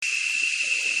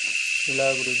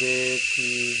Srila Gurudev ki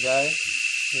jai,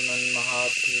 Sriman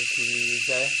Mahaprabhu ki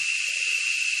jai,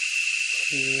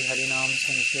 Shri Harinam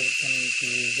Sankirtan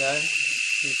ki jai,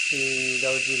 Shri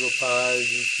Dauji Gopal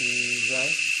ji ki jai,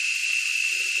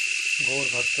 Gaur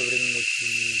Bhakta Vrinda ki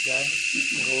jai,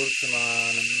 Gaur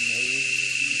Premanande.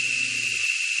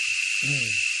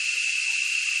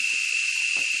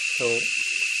 So,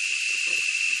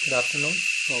 good afternoon,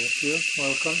 all of you,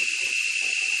 welcome.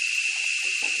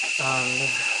 And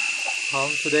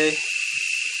today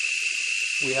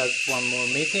we have one more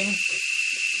meeting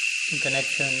in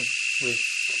connection with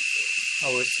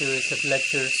our series of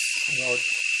lectures about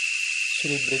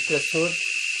Sri Britrasur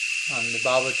and the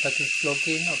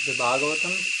Bhava-catuh-sloki of the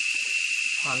Bhagavatam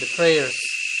and the prayers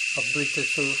of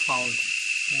Britrasur found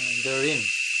therein.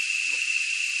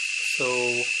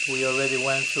 So we already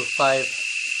went through 5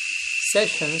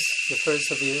 sessions, the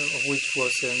first of which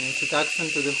was an introduction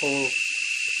to the whole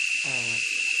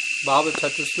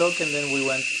Bhava-catuh-sloki, and then we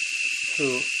went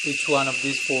through each one of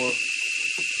these 4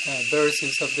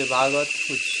 verses of the Bhagavad,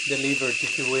 which delivered,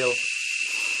 if you will,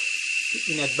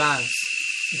 in advance,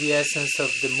 the essence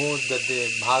of the mood that the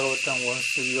Bhagavatam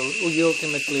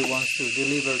ultimately wants to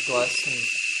deliver to us in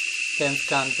 10th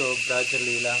canto of Braja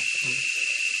Lila.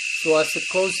 So as a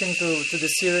closing to the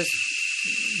series,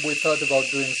 we thought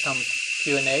about doing some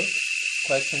Q&A,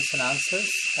 questions and answers,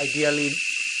 ideally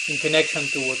in connection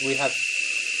to what we have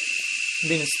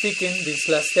been speaking these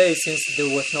last days, since there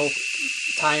was no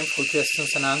time for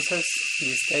questions and answers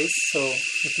these days. So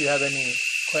if you have any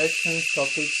questions,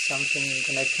 topics, something in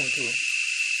connection to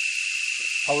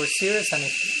our series, and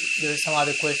if there is some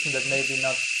other question that may be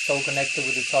not so connected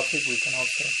with the topic, we can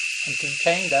also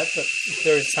entertain that. But if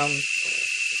there is some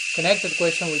connected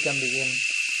question, we can begin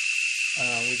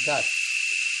with that.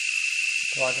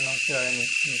 So I don't know if there are any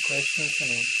questions,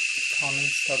 any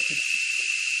comments, topics.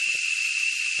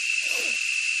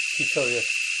 Kishore, yes.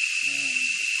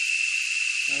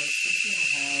 I was thinking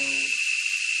how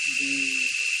the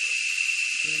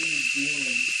 3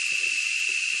 demons...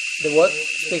 The what?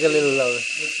 Speak a little louder.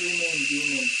 The 3 main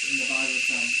demons in the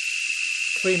Bhagavatam.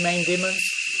 3 main demons?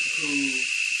 Who...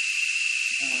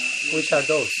 which are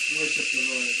those? Worship the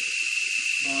Lord.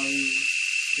 Bali,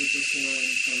 Britrasur,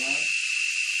 and Prahlad.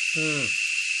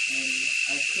 And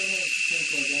I couldn't think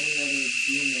of any other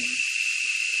demon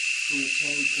who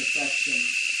attained perfection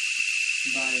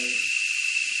by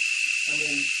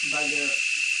their,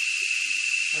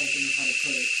 I don't think how to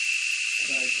put it,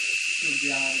 like through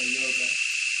dhyana yoga.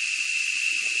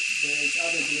 There's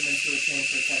other demons who attain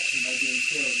perfection by being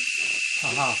killed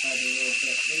by the Lord,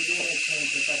 but they didn't attain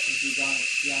perfection through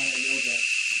dhyana yoga.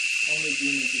 Only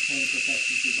demons attain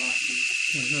perfection through bhakti.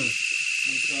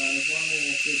 And so I was wondering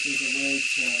if this is a way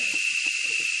to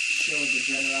show the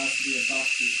generosity of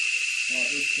bhakti, that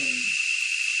it can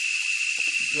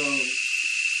go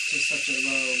to such a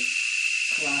low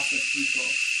class of people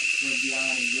where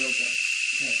dhyana and yoga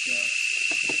can't go.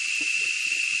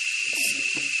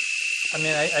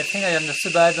 I think I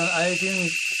understood, but I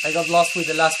got lost with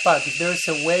the last part. If there is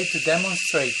a way to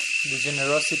demonstrate the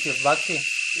generosity of bhakti,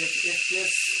 if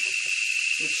this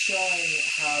is showing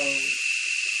how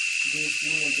these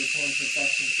demons attain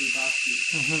perfection through bhakti,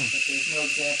 but there's no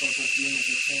examples of demons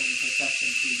attaining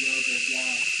perfection through yoga or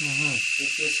dhyana.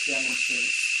 If this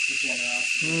demonstrates the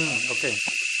generosity. Okay.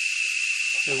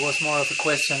 It was more of a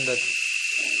question that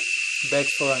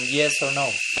begs for a yes or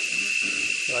no.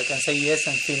 So I can say yes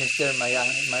and finish there my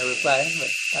reply,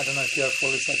 but I don't know if you are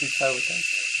fully satisfied with that.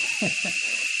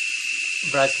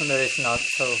 Brajsundar is not,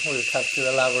 so we'll have to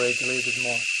elaborate a little bit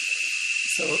more.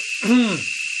 So,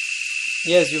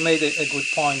 yes, you made a good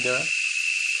point there.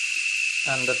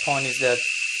 And the point is that,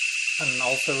 and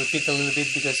also repeat a little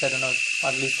bit because I don't know,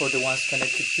 at least for the ones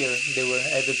connected here, they were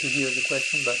able to hear the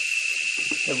question, but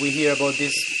that we hear about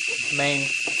these main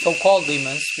so-called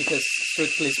demons, because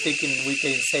strictly speaking, we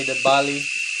can say that Bali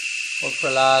or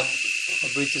Prahlad or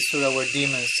Britrasura were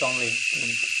demons only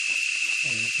in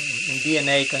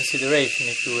DNA consideration,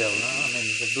 if you will. No?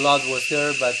 The blood was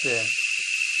there, but the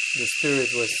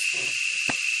spirit was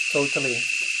totally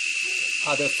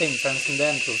other thing,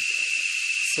 transcendental.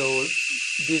 So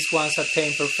these ones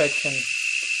attain perfection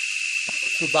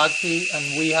through bhakti,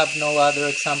 and we have no other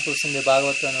examples in the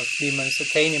Bhagavatam of demons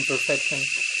attaining perfection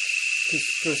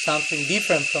through something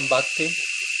different from bhakti.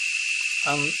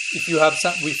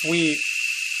 If we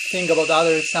think about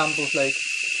other examples like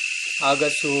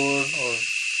Agasur or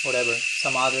whatever,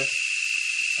 some others,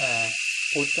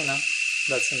 Putana,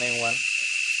 that's the main one.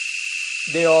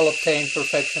 They all obtain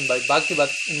perfection by bhakti,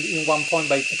 but in one point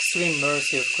by extreme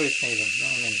mercy of Krishna even.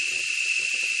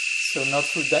 so not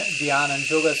through dhyana and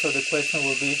yoga. So the question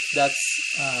will be if that's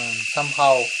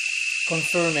somehow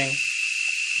confirming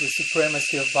the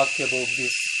supremacy of bhakti above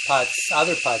these paths,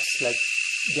 other paths like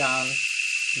jnana,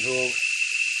 yoga.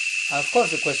 And of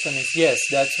course, the question is yes.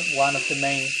 That's one of the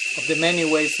many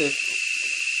ways of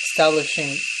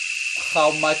establishing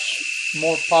how much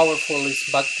more powerful is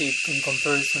bhakti in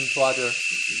comparison to other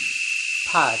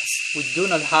paths. We do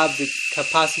not have the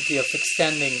capacity of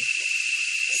extending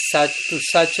to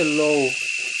such a low.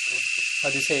 How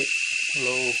do you say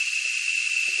low?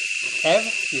 Ebb?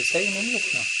 You say in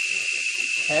English? No.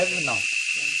 Ebb? No.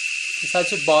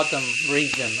 Such a bottom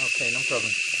region. Okay, no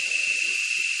problem.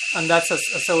 And that's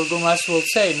as our Guru Master will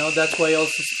say. No, that's why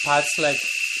also paths like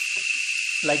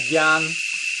Jnana,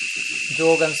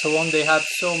 yoga, and so on, they have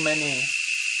so many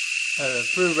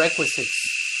prerequisites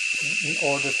in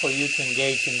order for you to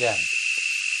engage in them,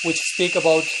 which speak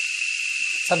about.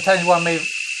 Sometimes one may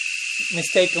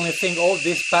mistakenly think, oh,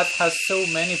 this path has so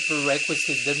many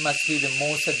prerequisites, that must be the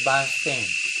most advanced thing,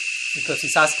 because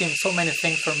it's asking so many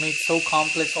things from me, it's so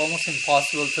complex, almost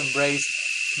impossible to embrace.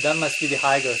 That must be the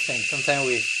higher thing. Sometimes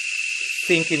we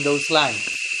think in those lines,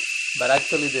 but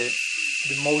actually the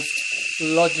most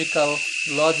logical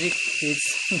logic is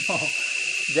no,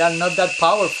 they are not that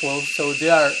powerful, so they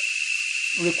are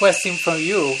requesting from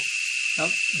you,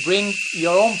 bring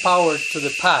your own power to the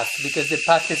path, because the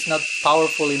path is not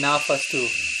powerful enough as to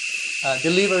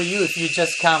deliver you if you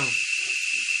just come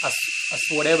as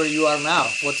whatever you are now.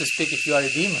 What to speak if you are a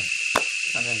demon?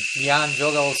 And then Dhyan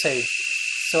Yoga will say,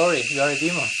 sorry, you are a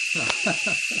demon.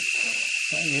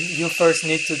 You first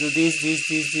need to do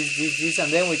this,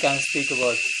 and then we can speak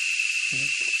about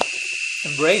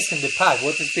embracing the path.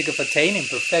 What to speak of attaining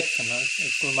perfection?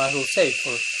 Guru Maharaj will say,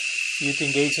 for you to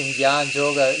engage in Jnana,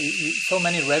 Yoga, so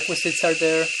many requisites are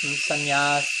there,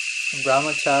 sannyas,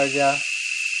 brahmacharya,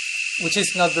 which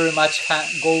is not very much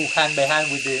go hand by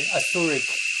hand with the asuric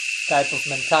type of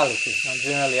mentality.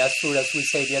 Generally, asura, as we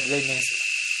say the other day, means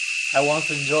I want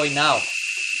to enjoy now.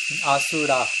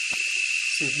 Asura.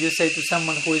 So if you say to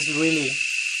someone who is really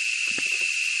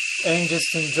anxious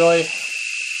to enjoy,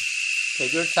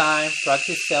 take your time,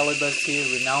 practice celibacy,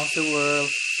 renounce the world,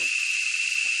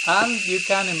 and you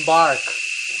can embark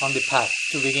on the path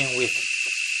to begin with.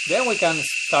 Then we can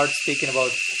start speaking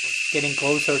about getting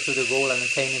closer to the goal and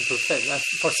attaining perfection.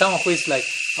 For someone who is like,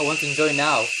 I want to enjoy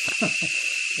now,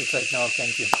 it's like, no,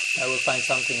 thank you. I will find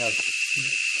something else.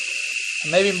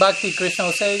 Maybe in Bhakti, Krishna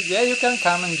will say, yeah, you can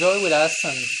come enjoy with us,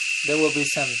 and there will be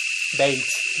some bait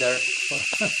there for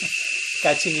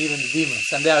catching even the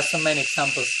demons. And there are so many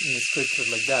examples in the scripture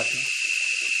like that.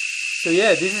 So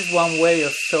yeah, this is one way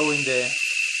of showing the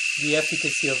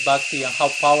efficacy of Bhakti and how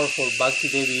powerful Bhakti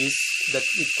Devi is, that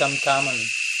it can come and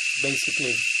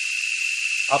basically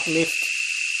uplift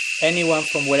anyone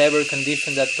from whatever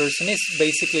condition that person is.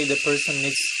 Basically, the person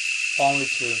needs only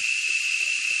to,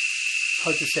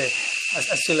 how to say, as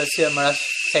Srila Sridhar Maharaj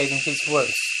said in his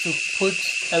words, to put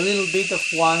a little bit of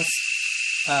one's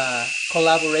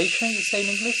collaboration, you say in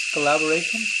English,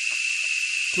 collaboration,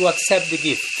 to accept the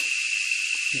gift,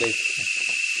 basically.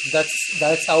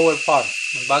 That's our part.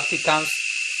 Bhakti comes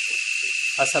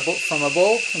from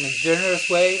above, in a generous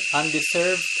way,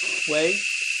 undeserved way.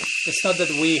 It's not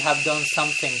that we have done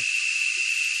something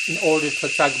in order to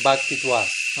attract Bhakti to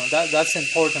us. No, that's an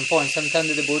important point. Sometimes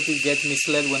the devotees get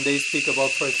misled when they speak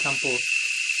about, for example,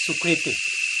 Sukriti.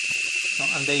 No,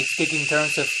 and they speak in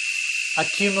terms of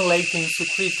accumulating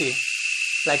Sukriti,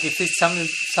 like if it's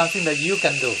something that you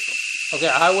can do. Okay,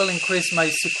 I will increase my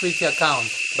Sukriti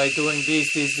account by doing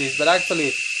this. But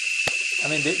actually,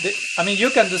 you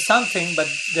can do something, but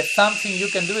the something you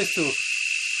can do is to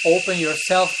open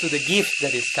yourself to the gift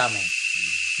that is coming.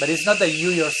 But it's not that you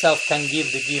yourself can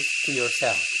give the gift to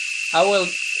yourself. I will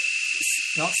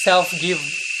self-give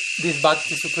this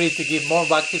Bhakti Sukriti, give more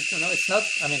Bhakti. It's not,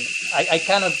 I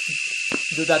cannot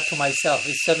do that to myself.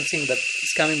 It's something that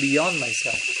is coming beyond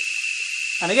myself.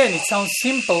 And again, it sounds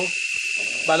simple,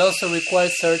 but also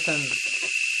requires certain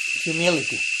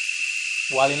humility.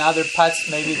 While in other paths,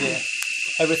 maybe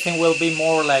everything will be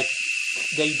more like,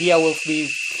 the idea will be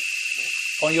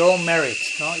on your own merit.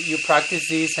 No? You practice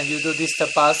this and you do this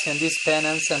tapasya and this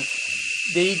penance, and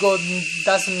the ego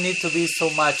doesn't need to be so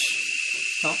much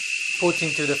put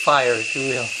into the fire, if you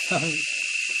will.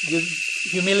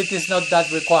 Humility is not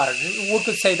that required. We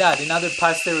could say that. In other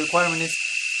paths, the requirement is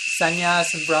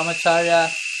sannyas and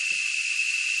brahmacharya.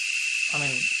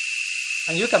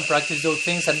 And you can practice those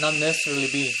things and not necessarily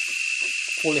be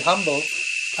fully humble.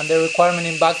 And the requirement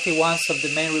in Bhakti, one of the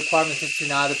main requirements is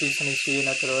Trinadapi,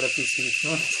 Sanishina, Tarodapi,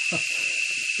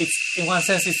 it's in one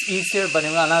sense it's easier, but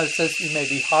in another sense it may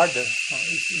be harder.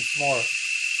 It's more.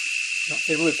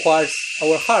 It requires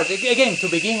our heart. Again, to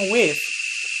begin with,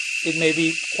 it may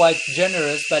be quite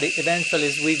generous, but eventually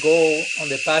as we go on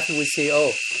the path, we say,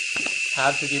 oh, I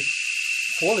have to give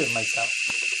fully of myself.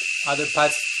 Other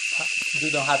paths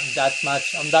don't have that much.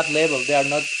 On that level, they are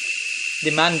not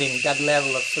demanding that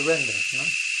level of surrender.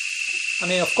 I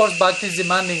mean, of course, Bhakti is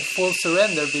demanding full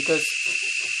surrender because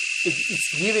it's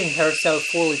giving herself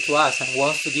fully to us and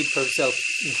wants to give herself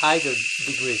in higher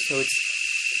degrees. So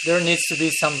there needs to be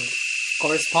some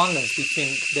correspondence between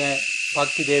the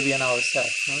Bhakti Devi and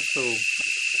ourselves.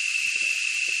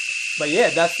 But yeah,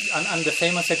 that and the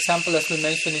famous example, as we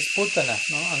mentioned, is Putana,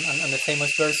 and the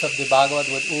famous verse of the Bhagavad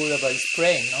what Uddhava is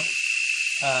praying.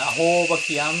 Aho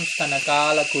vakyam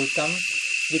shanakala kultam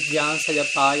vidyan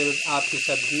sayapayad api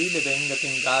sabhi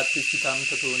levengatim gati sitam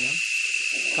tatunyam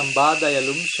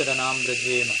kambadayalum sharanam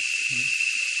brajema.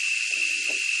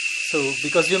 So,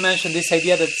 because you mentioned this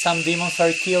idea that some demons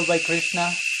are killed by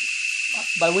Krishna,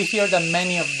 but we hear that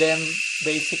many of them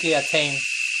basically attain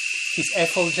his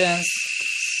effulgence,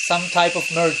 some type of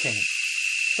merging.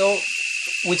 So,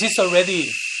 which is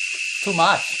already too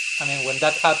much. I mean, when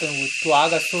that happened with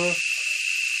Agasur,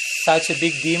 such a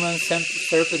big demon,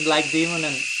 serpent-like demon,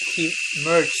 and he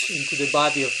merged into the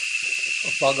body of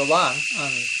Bhagavan,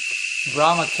 and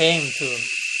Brahma came to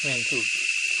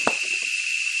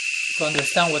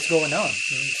understand what's going on.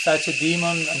 Such a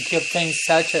demon, and he obtained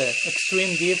such an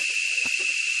extreme gift.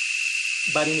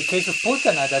 But in the case of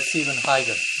Putana, that's even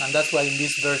higher. And that's why in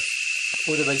this verse,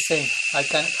 Uddhava is saying,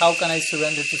 how can I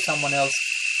surrender to someone else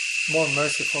more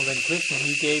merciful than Krishna?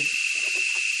 He gave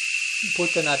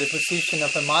Putana the position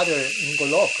of a mother in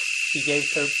Golok. He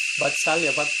gave her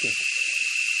Vatsalya Bhakti.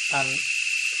 And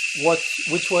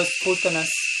which was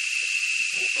Putana's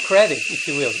credit, if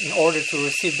you will, in order to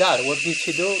receive that. What did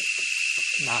she do?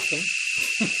 Nothing.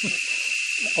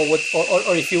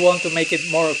 Or if you want to make it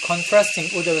more contrasting,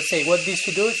 Uddhava would say, what did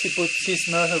she do? She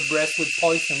smeared her breast with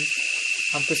poison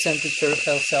and presented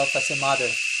herself as a mother,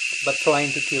 but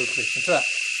trying to kill Krishna. So,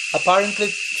 apparently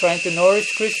trying to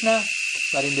nourish Krishna,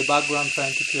 but in the background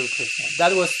trying to kill Krishna.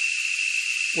 That was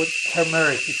what her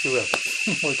merit, if you will,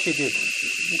 what she did.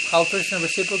 How Krishna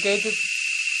reciprocated?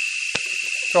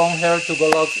 Thrown her to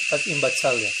Golok as in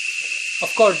Vatsalya.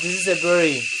 Of course, this is a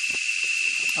very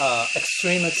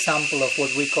extreme example of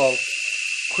what we call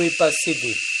Kripa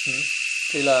Siddhi.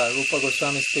 Srila Rupa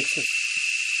Goswami speaks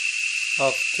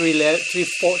of three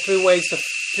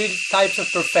types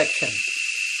of perfection.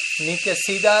 Nitya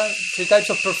Siddha, three types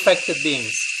of perfected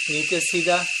beings. Nitya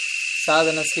Siddha,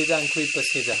 Sadhana Siddha, and Kripa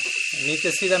Siddha.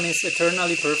 Nitya Siddha means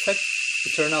eternally perfect,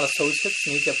 eternal associates,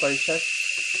 Nitya Parishad.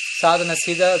 Sadhana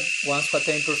Siddha, ones who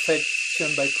attain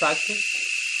perfection by practice.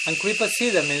 And Kripa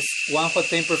Siddha means one who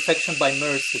attain perfection by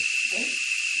mercy.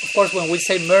 Of course, when we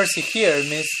say mercy here, it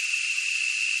means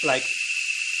like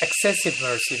excessive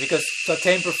mercy, because to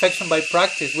attain perfection by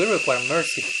practice, we require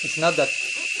mercy. It's not that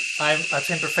I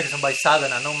attain perfection by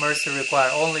sadhana, no mercy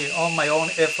required, only on my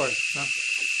own effort. No?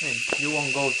 I mean, you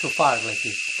won't go too far like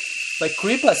this. But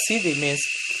Kripa Siddhi means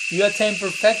you attain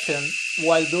perfection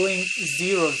while doing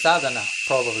zero sadhana,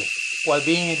 probably, while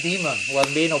being a demon,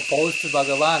 while being opposed to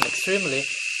Bhagavan extremely.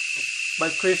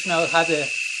 But Krishna had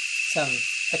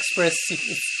express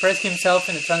himself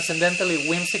in a transcendentally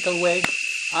whimsical way.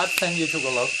 I'll send you to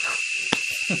Golok.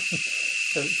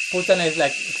 So Putana is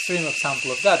like extreme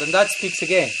example of that, and that speaks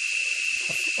again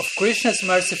of Krishna's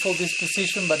merciful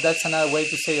disposition, but that's another way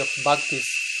to say of Bhakti's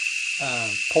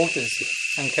potency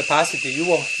and capacity. You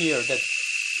won't hear that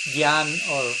Gyan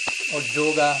or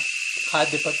Yoga had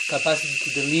the capacity to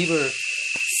deliver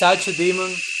such a demon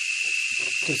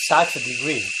to such a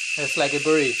degree. It's like a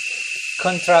very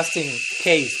contrasting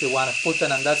case, the one of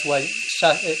Putana, and that's why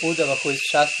Uddhava, who is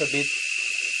Shastrabit,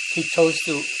 he chose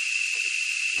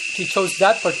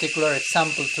that particular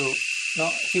example to.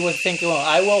 He was thinking, well,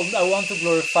 I want to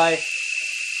glorify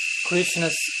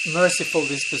Krishna's merciful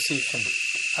disposition,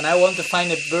 and I want to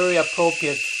find a very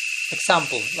appropriate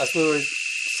example, as we were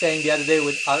saying the other day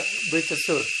with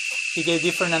Britasur. He gave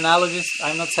different analogies.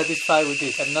 I'm not satisfied with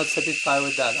this. I'm not satisfied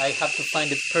with that. I have to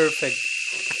find a perfect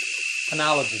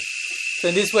analogy. So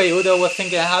in this way, Uddhava was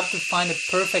thinking, I have to find a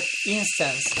perfect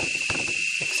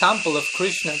example of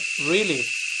Krishna really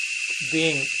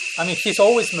being, I mean, he's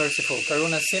always merciful,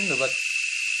 Karuna Sindhu, but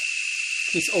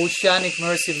his oceanic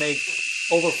mercy may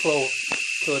overflow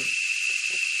to an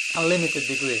unlimited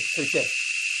degree. So yes,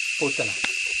 Putana.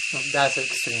 That's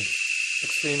extreme.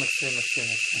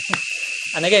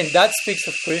 And again, that speaks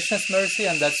of Krishna's mercy,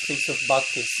 and that speaks of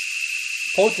Bhakti's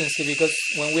potency, because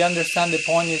when we understand, the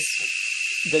point is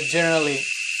that generally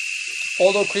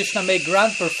although Krishna made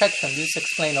grand perfection, this is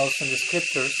explained also in the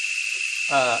scriptures,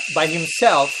 by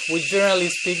himself, we generally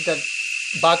speak that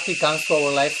bhakti comes to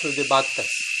our life through the bhaktas.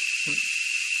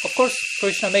 Of course,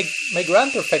 Krishna made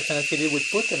grand perfection as he did with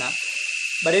Putana,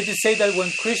 but it is said that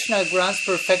when Krishna grants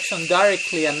perfection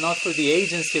directly and not through the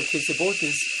agency of his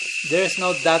devotees, there is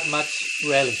not that much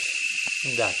relish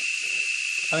in that.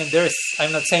 I mean,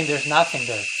 I'm not saying there's nothing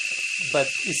there,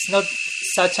 but it's not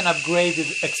such an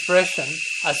upgraded expression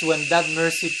as when that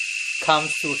mercy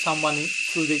comes to someone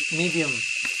through the medium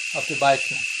of the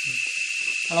Vaishnava.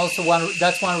 And also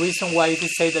that's one reason why it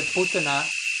is said that Putana,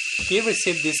 he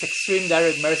received this extreme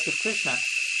direct mercy of Krishna,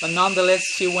 but nonetheless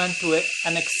she went to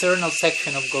an external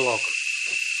section of Golok.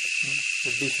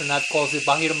 The Vishwanath calls it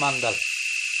Bahir Mandal.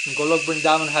 Golok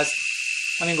Vrindavan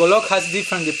Golok has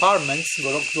different departments,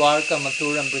 Golok Dwarka,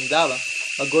 Mathura and Vrindavan,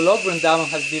 but Golok Vrindavan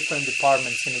has different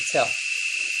departments in itself.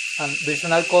 And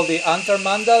Vishwanath called the Antar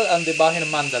Mandal and the Bahir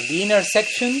Mandal, the inner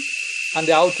section and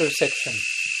the outer section.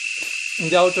 In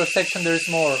the outer section there is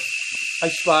more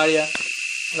Aishwarya,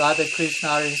 Radha Krishna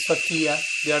are in Swatiya,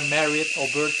 they are married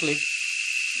overtly.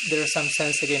 There is some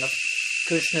sense again of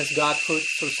Krishna's godhood.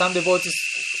 So some devotees,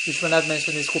 Vishwanath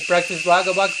mentioned this, who practice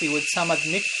Raga Bhakti with some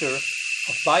admixture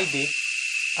of Vaidhi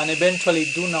and eventually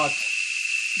do not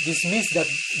dismiss that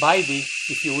Vaidhi,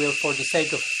 if you will, for the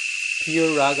sake of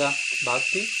pure Raga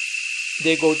Bhakti,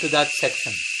 they go to that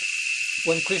section.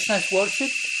 When Krishna is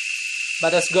worshipped,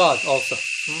 but as God also.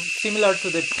 Similar to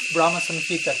the Brahma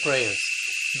Samhita prayers.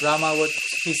 Brahma, what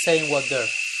he's saying, what there?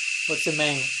 What's the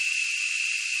main,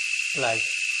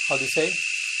 how do you say?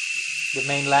 The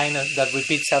main line that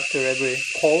repeats after every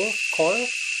chorus?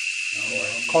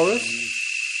 Chorus.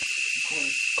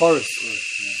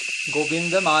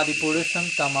 Govindam Adi Purusham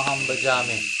Tamaham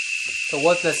Bhajami. So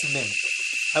what does it mean?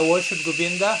 I worship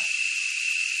Govinda,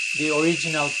 the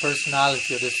original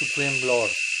personality of the Supreme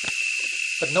Lord.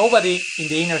 But nobody in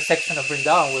the inner section of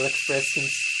Vrindavan will express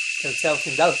themselves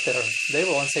in those terms. They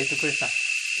won't say to Krishna,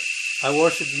 I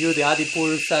worship you, the Adi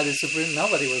Purusha, the Supreme.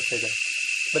 Nobody will say that.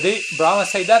 But Brahma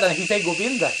said that, and he said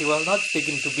Govinda. He was not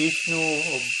speaking to Vishnu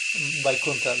or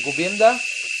Vaikuntha. Govinda,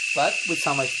 but with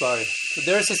some Aishwarya. So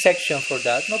there is a section for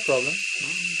that, no problem.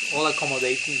 All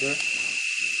accommodating there.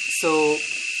 So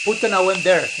Putana went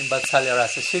there in Vatsalya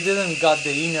Rasa. She didn't got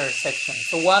the inner section.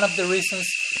 So one of the reasons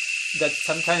that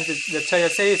sometimes the Acharya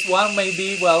says, one may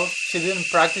be, she didn't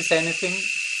practice anything.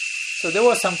 So there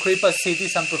was some kripa, siddhi,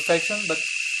 some perfection, but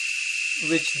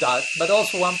reached that. But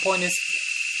also one point is,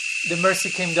 the mercy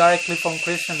came directly from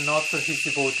Krishna, not through his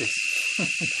devotees.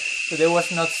 So there was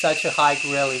not such a high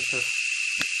relish, or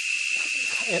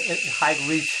a high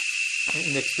reach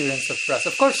in the experience of Rasa.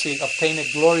 Of course, she obtained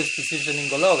a glorious position in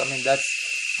Golok.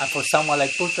 And for someone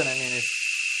like Putana, it's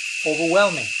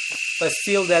overwhelming. But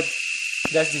still, that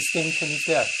distinction is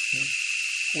there,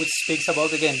 which speaks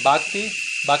about, again,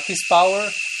 bhakti's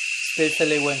power,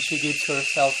 especially when she gives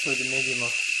herself through the medium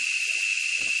of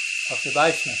the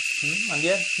Vaishnava. And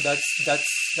yeah,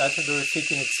 that's a very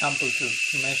fitting example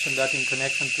to mention that in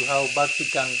connection to how bhakti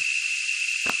can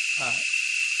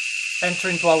enter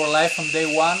into our life from day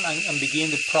one and begin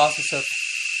the process of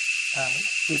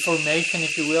reformation,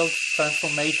 if you will,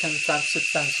 transformation,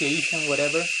 transubstantiation,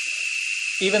 whatever,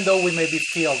 even though we may be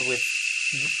filled with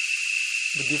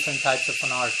different types of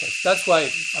anarthas. That's why,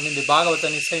 the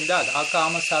Bhagavatam is saying that,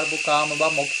 akama sarva kama va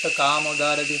moksha kama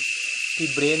daradi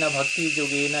tibrena bhakti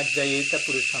yogena jayeta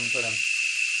purusamparam.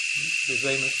 The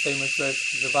famous verse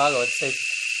of the Bhagavad says,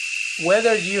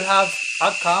 whether you have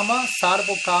akama,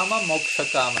 sarva kama, moksha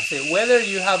kama, say, whether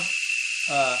you have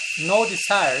no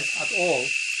desires at all,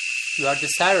 you are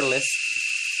desireless,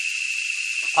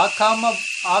 akama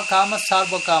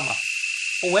sarva kama,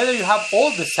 or whether you have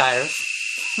all desires.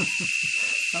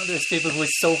 There's people who are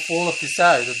so full of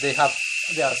desire that they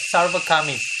are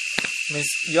sarvakamis. Means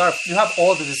you have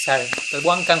all the desires that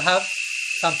one can have.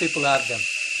 Some people have them.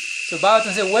 So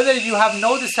Bhagavatam says, whether you have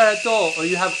no desire at all, or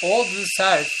you have all the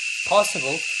desires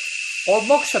possible, or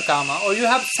moksha kama, or you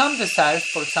have some desires,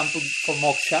 for example, for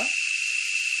moksha,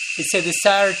 it's a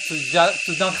desire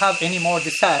to not have any more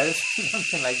desires,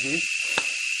 something like this.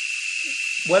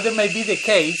 Whether may be the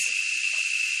case,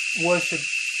 worship,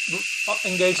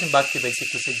 engage in bhakti,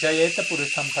 basically. Say, Jayeta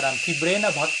Purusamparam,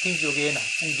 Tibrena Bhakti Yogena.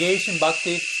 Engage in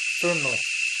bhakti firmly.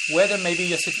 Whether maybe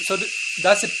your situation. So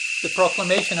that's the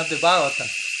proclamation of the Bhagavatam.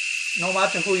 No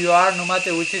matter who you are, no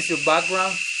matter which is your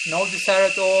background, no desire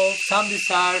at all, some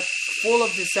desire, full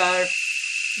of desire,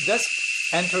 just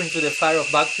enter into the fire of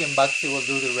bhakti, and bhakti will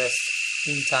do the rest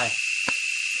in time.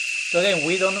 So again,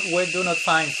 we do not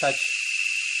find such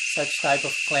type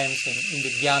of claims in the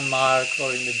Gyan mark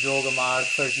or in the Yoga mark.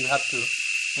 First, you have to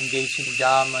engage in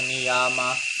yama,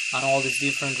 niyama, and all these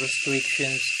different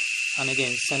restrictions. And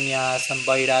again, sannyas and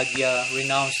vairagya,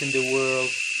 renouncing the world.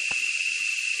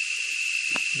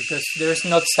 Because there's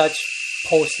not such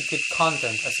positive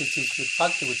content as it is with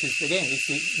bhakti, which is, again, it's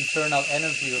the internal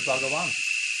energy of Bhagavan.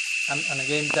 And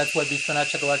again, that's what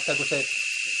Vishwanath Chakravarti Thakur said.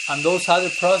 And those other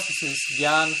processes,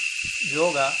 Jnana,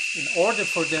 Yoga, in order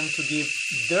for them to give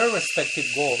their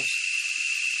respective goals,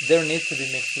 there need to be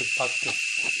mixed with bhakti.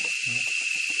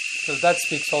 So that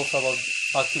speaks also about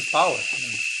bhakti's power.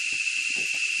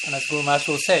 And as Guru Maharaj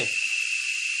will say,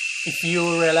 if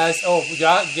you realize,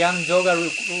 Jnana Yoga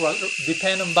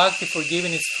depend on bhakti for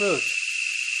giving its fruit,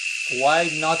 why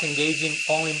not engaging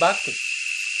only in bhakti?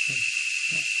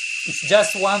 It's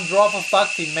just one drop of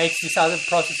bhakti makes this other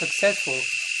process successful.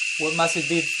 What must it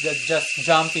be that just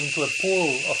jump into a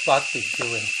pool of bhakti, if you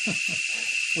will,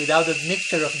 without a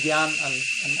mixture of jnana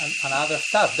and other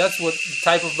stuff? That's what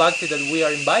type of bhakti that we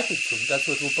are invited to. That's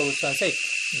what Rupa Goswami says.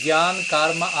 Jnana,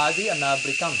 karma, adi,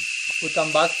 anabritam.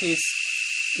 Uttam bhakti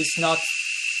is not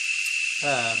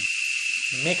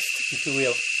mixed, if you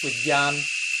will, with jnana,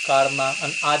 karma,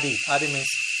 and adi. Adi means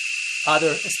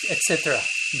other, etc.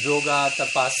 Yoga,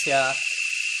 tapasya,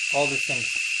 all the things.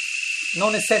 No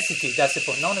necessity, that's the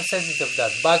point. No necessity of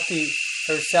that. Bhakti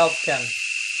herself can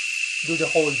do the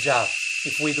whole job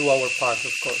if we do our part,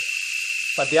 of course.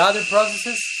 But the other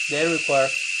processes, they require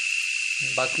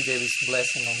Bhakti Devi's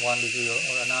blessing on one degree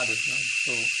or another.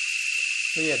 So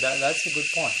yeah, that's a good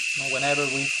point. Whenever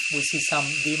we see some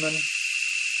demon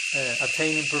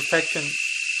attaining perfection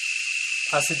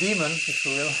as a demon, if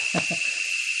you will,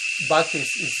 Bhakti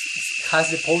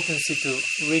has the potency to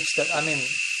reach that. I mean,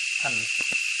 and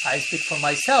I speak for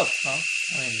myself. No?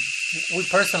 I mean, we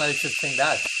personally should think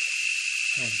that.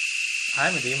 I mean,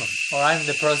 I'm a demon, or I'm in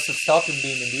the process of stopping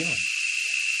being a demon.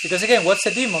 Because again, what's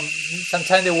a demon?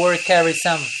 Sometimes the word carries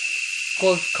some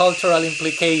cultural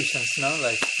implications, no?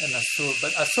 Like an asura.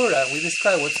 But asura, we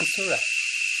describe what's asura.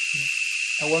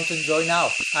 I want to enjoy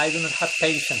now. I do not have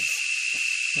patience.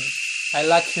 I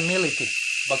lack humility.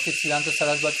 Bhaktisiddhanta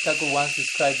Saraswati Thakur once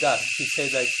described that. He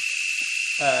said that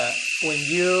when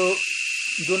you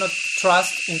do not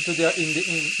trust into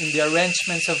in the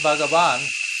arrangements of Bhagavan,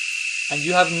 and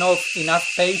you have not enough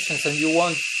patience, and you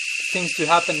want things to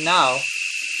happen now,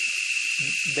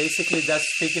 basically that's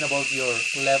speaking about your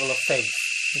level of faith,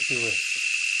 if you will.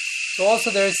 So also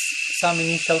there is some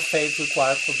initial faith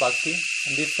required for bhakti,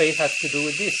 and this faith has to do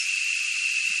with this.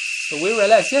 So we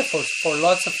realize, yes, for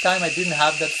lots of time I didn't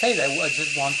have that faith. I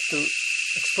just want to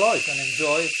exploit and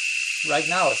enjoy right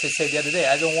now. As I said the other day,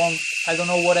 I don't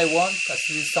know what I want, as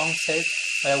this song says,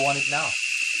 but I want it now.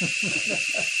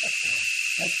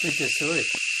 That's pretty asuric.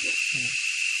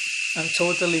 I'm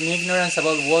totally in ignorance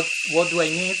about what do I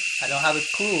need. I don't have a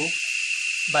clue,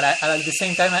 but at the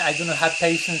same time I do not have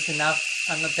patience enough.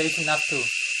 I'm not patient enough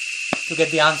to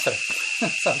get the answer.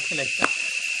 Something like that.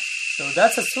 So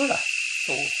that's asura.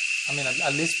 So I mean,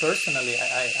 at least personally,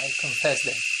 I confess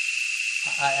that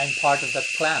I'm part of that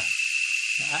clan.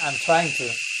 I'm trying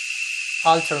to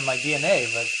alter my DNA,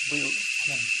 but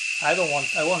I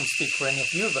won't speak for any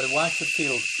of you, but one should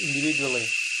feel individually.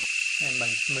 In my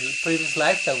previous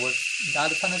lifestyle was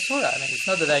that of an asura. I mean, it's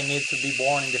not that I need to be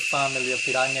born in the family of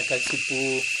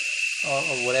Hiranyakashipu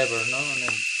or whatever. No, I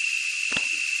mean,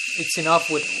 it's enough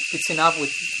with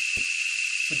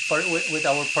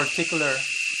our particular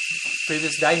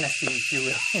previous dynasty, if you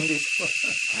will, in this world.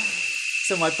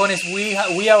 So my point is,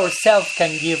 we ourselves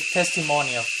can give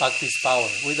testimony of Bhakti's power.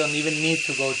 We don't even need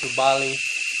to go to Bali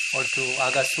or to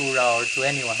Agasura or to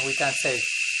anyone. We can say,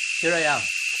 here I am.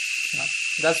 No?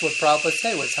 That's what Prabhupada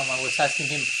said when someone was asking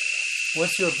him,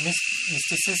 what's your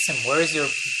mysticism? Where is your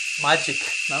magic?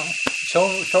 No? Show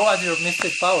us your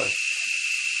mystic powers.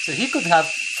 So he could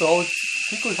have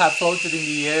floated in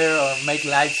the air, or make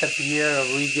lights appear, or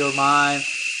read your mind,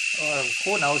 or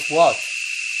who knows what.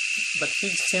 But he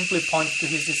simply pointed to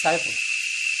his disciples.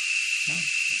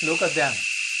 Look at them.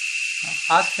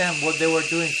 Ask them what they were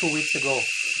doing 2 weeks ago.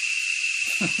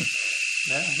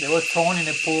 Yeah? They were thrown in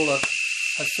a pool of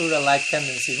asura-like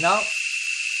tendencies. Now,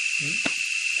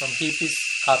 from hippies,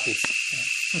 happies.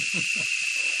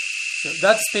 So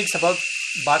that speaks about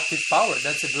Bhakti's power.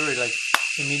 That's a very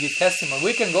immediate testimony.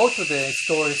 We can go to the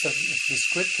stories of the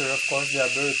scripture, of course, they are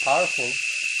very powerful.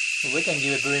 But we can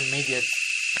give a very immediate,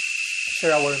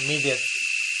 share our immediate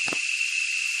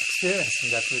experience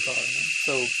in that regard.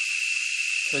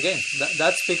 So again,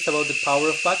 that speaks about the power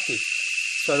of Bhakti.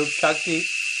 Swarup Shakti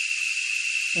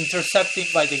intercepting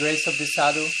by the grace of the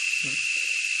sadhu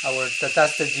our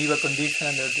tatastha jiva condition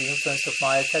under the influence of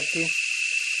Maya Shakti.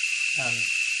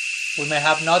 We may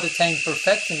have not attained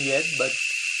perfection yet, but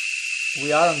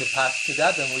we are on the path to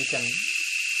that, and we can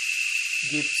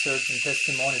give certain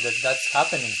testimony that that's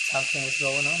happening, something is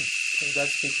going on. So that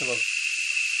speaks about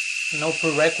no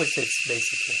prerequisites,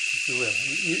 basically, if you will.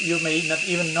 You may not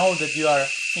even know that you are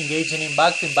engaging in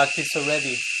bhakti, and bhakti is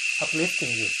already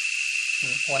uplifting you.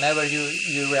 Whenever you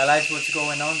realize what's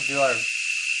going on, you are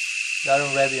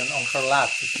already on her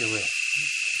lap, if you will.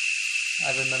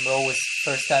 I remember always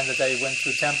first time that I went to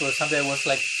a temple or something, I was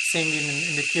like singing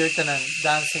in the kirtan and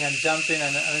dancing and jumping,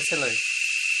 and I said like,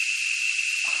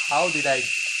 how did I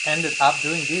ended up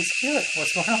doing this here?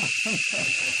 What's going on?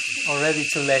 Already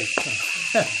too late.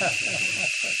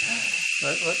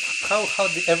 But how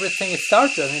did everything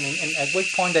started? I mean, and at what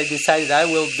point I decided I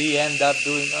will end up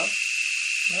doing that?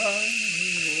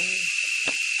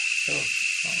 So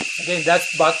again,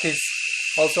 that's bhakti's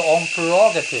also own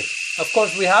prerogative. Of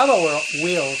course, we have our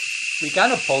will. We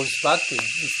can oppose bhakti.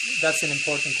 That's an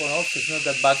important point also. It's not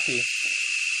that bhakti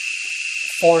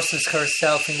forces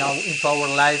herself into our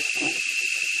life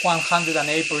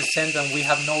 108% and we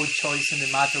have no choice in the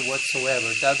matter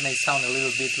whatsoever. That may sound a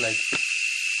little bit like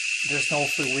there's no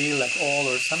free will at all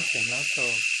or something. No? So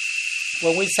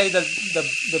when we say that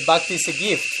the bhakti is a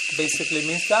gift, basically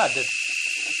means that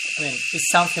it's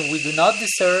something we do not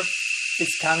deserve.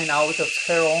 It's coming out of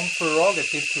her own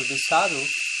prerogative through the sadhu,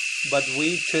 but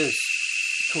we choose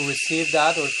to receive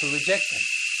that or to reject it.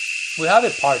 We have a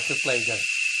part to play there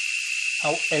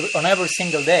on every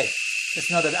single day. It's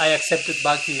not that I accepted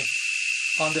bhakti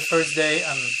on the first day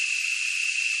and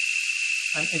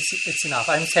it's enough.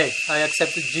 I'm saved. I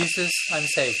accepted Jesus. I'm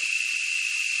saved.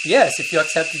 Yes, if you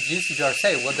accepted Jesus, you are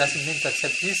saved. What does it mean to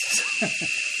accept Jesus?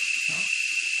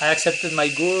 I accepted my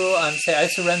guru. I'm saved. I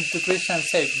surrendered to Krishna. I'm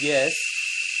saved. Yes,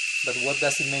 but what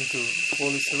does it mean to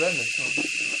fully surrender?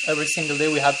 So every single day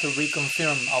we have to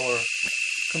reconfirm our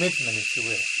commitment, if you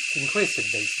will, to increase it,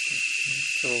 basically.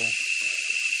 So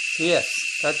yes,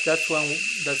 that's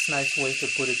a nice way to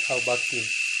put it. How bhakti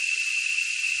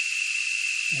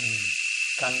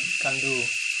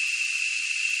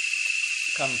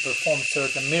can perform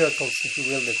certain miracles, if you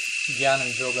will, that jnana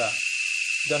and yoga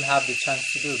don't have the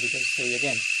chance to do, because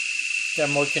they're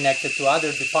more connected to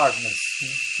other departments,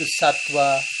 to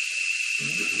sattva.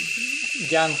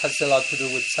 Jnana has a lot to do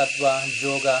with sattva.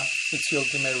 Yoga, its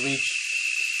ultimate reach,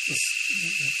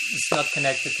 is not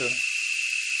connected to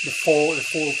the full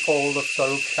fold of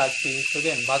Swarup Shakti. So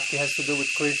again, bhakti has to do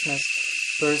with Krishna's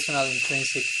personal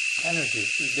intrinsic energy.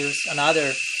 There's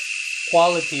another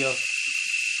quality of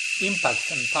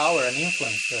impact and power and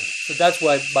influence there. So that's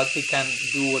why bhakti can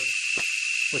do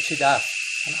what she does,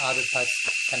 and other paths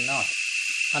cannot.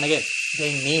 And again,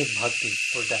 they need bhakti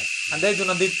for that. And they do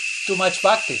not need too much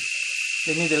bhakti.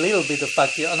 They need a little bit of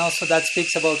bhakti. And also that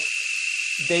speaks about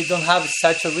they don't have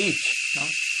such a reach. No?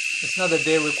 It's not that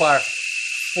they require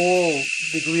full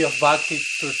degree of bhakti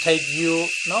to take you,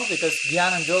 no, because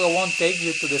jnana and yoga won't take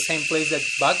you to the same place that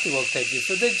bhakti will take you.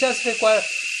 So they just require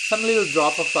some little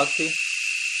drop of bhakti.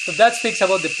 So that speaks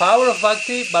about the power of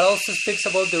bhakti, but also speaks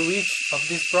about the reach of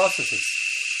these processes.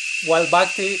 While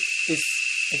bhakti is,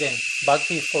 again,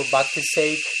 bhakti for bhakti's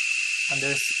sake, and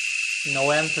there's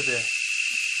no end to the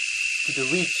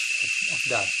reach of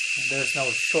that. And there's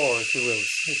no shore, if you will.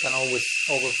 It can always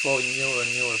overflow in newer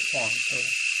and newer forms. So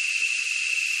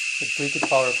it's a pretty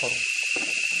powerful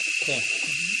thing.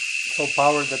 So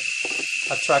power that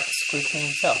attracts Krishna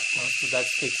himself. No? So that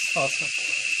speaks also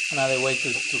another way to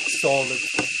extol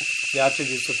the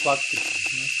attributes of bhakti.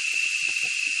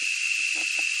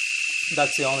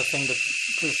 That's the only thing that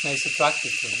Krishna is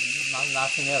attracted to,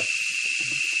 nothing else.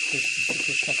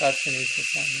 Krishna consciousness.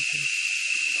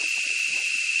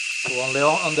 So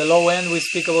on the low end we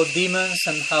speak about demons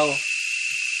and how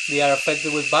they are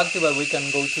affected with bhakti, but we can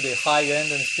go to the high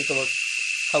end and speak about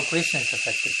how Krishna is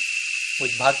affected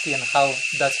with bhakti and how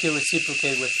does he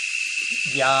reciprocate with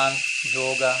jnana,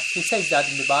 yoga. He says that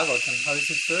in the Bhagavatam. How is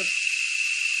this verse?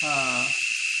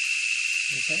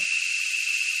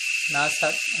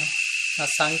 Na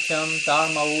sankyam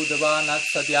dharma udava na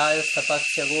sadhyaya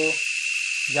tapasyago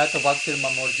yato bhaktir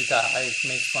mamorjita. I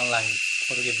missed one line,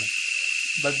 forgive me.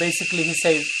 But basically he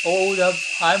says,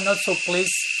 I am not so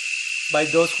pleased by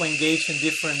those who engage in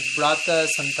different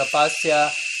vratas and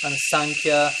tapasya and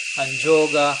sankhya and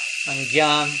yoga and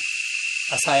jnana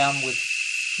as I am with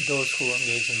those who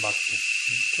engage in bhakti.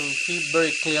 So he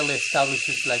very clearly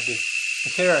establishes like the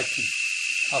hierarchy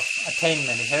of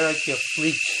attainment, a hierarchy of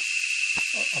reach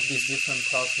of these different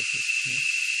processes.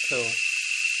 So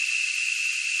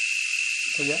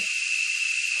yeah,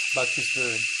 bhakti is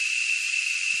very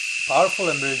powerful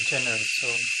and very generous. So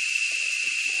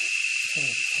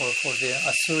for the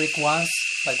Asuric ones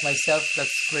like myself,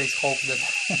 that's great hope that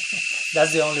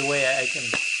that's the only way I can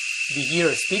be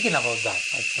here speaking about that,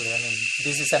 actually. I mean,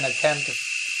 this is an attempt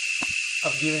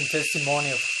of giving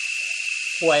testimony of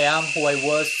who I am, who I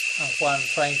was, and who I'm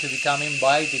trying to become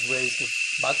by the grace of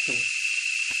Bhakti,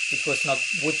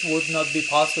 which would not be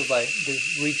possible by the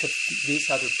reach of these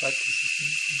other practices.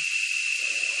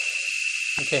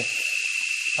 Okay,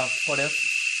 what else?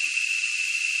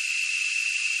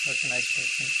 That's a nice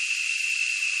question.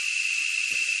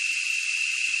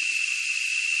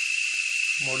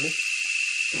 Morley?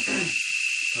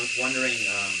 I was wondering,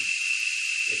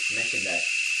 it's mentioned that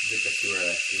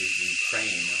Vipasura is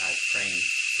praying or has praying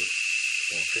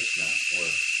for Krishna, or,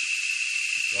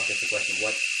 well, I guess the question,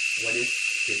 what is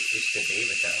his Ishta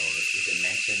Devata, or is it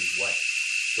mentioned what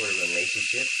sort of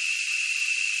relationship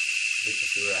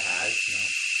Vipasura has?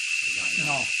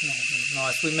 No.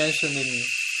 As we mentioned in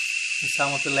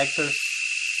some of the lectures,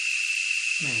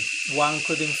 one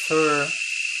could infer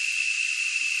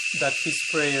that his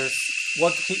prayers,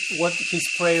 what his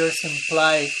prayers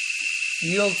imply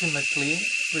ultimately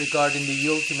regarding the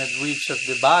ultimate reach of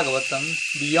the Bhagavatam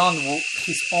beyond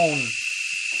his own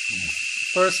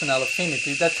personal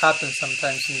affinity. That happens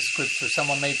sometimes in the scripture.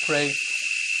 Someone may pray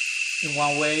in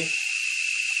one way,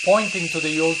 pointing to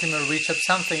the ultimate reach of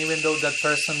something, even though that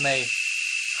person may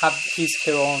have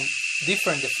her own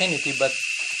different affinity. But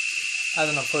I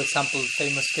don't know, for example,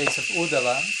 famous case of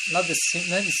Uddhava,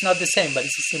 it's not the same, but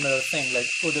it's a similar thing, like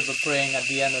Uddhava praying at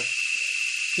the end of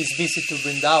his visit to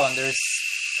Vrindavan. There's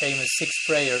famous 6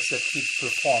 prayers that he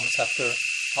performs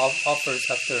offers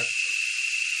after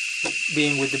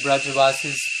being with the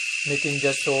Brajavasis, meeting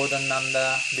Jashoda and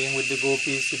Nanda, being with the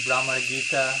Gopis, the Brahmar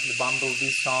Gita, the Bumblebee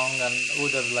song, and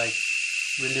Uddhava like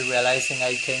really realizing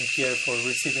I came here for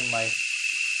receiving my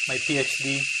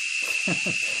PhD.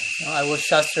 I was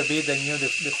Shastravid, I knew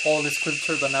the whole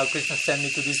scripture, but now Krishna sent me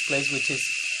to this place which is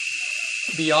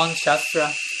beyond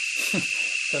Shastra.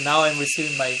 So now I'm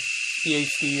receiving my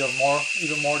PhD or more,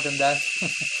 even more than that.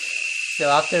 So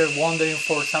after wandering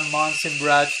for some months in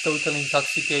Braj, totally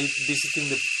intoxicated, visiting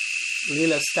the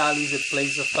Lila Stalis, the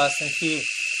place of fasting, he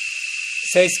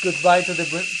says goodbye to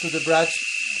the Braj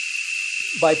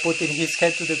by putting his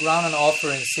head to the ground and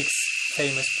offering 6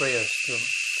 famous prayers to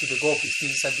the Gopis.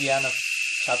 This is at the end of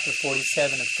chapter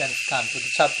 47 of 10th canto, the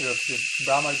chapter of the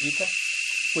Brahmar Gita,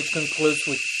 which concludes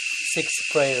with 6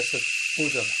 prayers of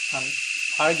Uddhava. And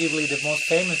arguably the most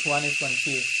famous one is when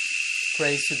he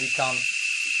prays to become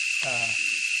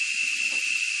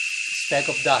speck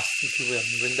of dust, if you will,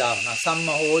 in Vrindavan.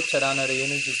 Asammaho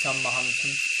charanarenu jisam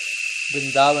mahamsam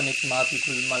Vrindavanikmati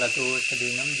kulmalato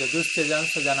shadinam jadustyajan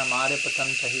sajanamare patam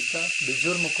tahita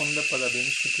bijur mukunda padabin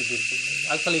shruti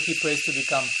birbhumi. Actually, he prays to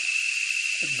become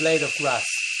a blade of grass.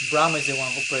 Brahma is the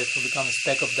one who prays to become a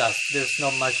speck of dust. There's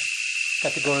not much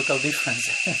categorical difference.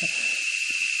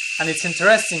 And it's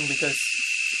interesting because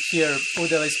here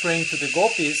Uddhava is praying to the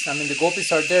Gopis. I mean, the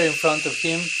Gopis are there in front of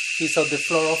him. He's on the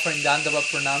floor offering Dandava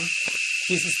Pranam.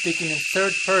 He's speaking in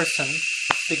third person,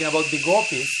 speaking about the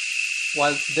Gopis,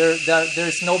 while there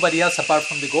is nobody else apart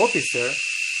from the Gopis there.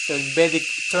 So in Vedic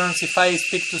terms, if I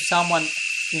speak to someone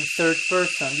in third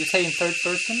person, you say in third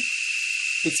person?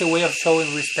 It's a way of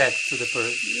showing respect to the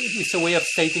person. It's a way of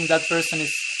stating that person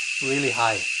is really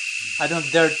high. I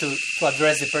don't dare to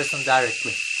address the person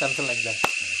directly, something like that.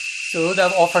 So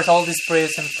Uddhava offers all these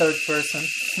prayers in third person,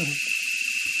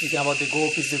 speaking about the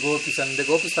Gopis, and the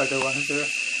Gopis are the ones there.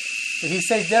 So he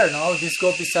says there, no, these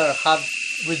Gopis have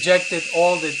rejected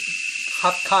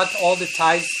have cut all the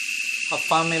ties of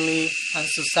family and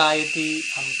society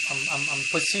and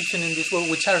position in this world,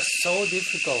 which are so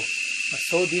difficult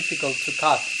to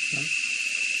cut.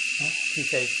 He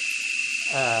says,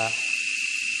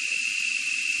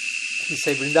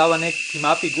 Vrindavanek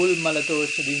kimapi gul malato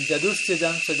shadin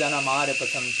jadustyajan sajana mare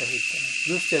patam tahita.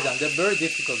 Dustyajan, they're very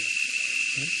difficult.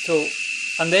 So,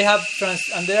 and they are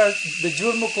the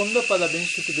Jurmukunda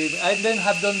Padabhinshuti. I then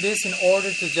have done this in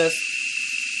order to just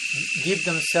give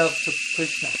themselves to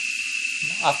Krishna,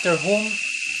 after whom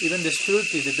even the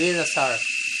Shruti, the Vedas are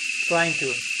trying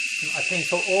to attain.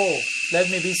 So, let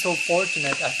me be so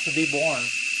fortunate as to be born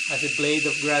as a blade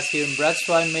of grass here in Braj,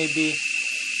 so I may be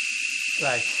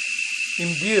like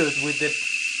imbued with the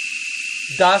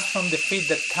dust from the feet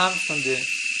that comes from the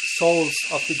souls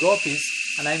of the Gopis,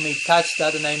 and I may touch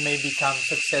that and I may become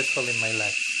successful in my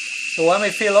life. So one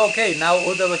may feel, okay, now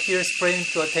Uddhava here is praying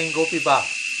to attain Gopi Bhav.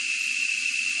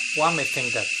 One may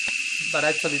think that. But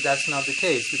actually that's not the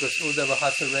case, because Uddhava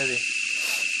has already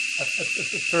a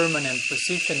permanent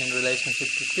position in relationship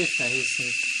to Krishna. He's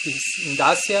in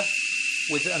Dasya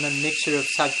with a mixture of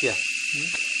Sakya.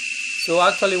 So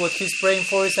actually what he's praying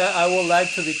for is, I would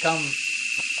like to become,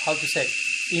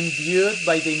 imbued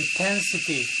by the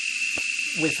intensity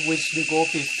with which the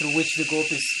gopis, through which the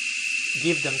gopis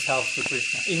give themselves to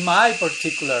Krishna. In my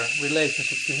particular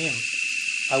relationship to him,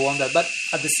 I want that. But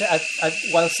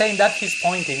while saying that, he's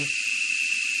pointing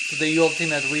to the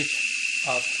ultimate reach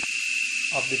of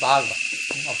the Bhagavad,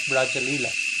 of Braja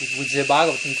Lila, which the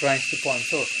Bhagavatam tries to point.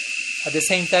 So, at the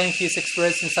same time, he's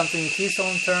expressing something in his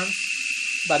own terms,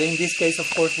 but in this case, of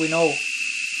course, we know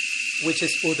which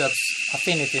is Uddhav's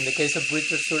affinity. In the case of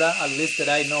Vritrasura, at least that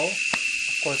I know,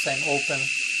 of course, I'm open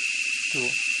to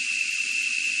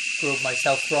prove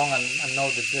myself wrong and know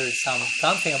that there is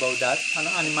something about that.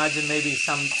 And imagine maybe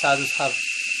some sadhus have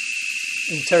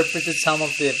interpreted some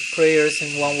of the prayers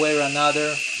in one way or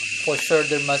another. For sure,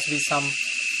 there must be some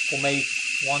who may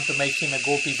want to make him a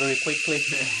gopi very quickly.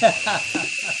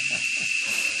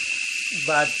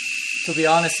 But to be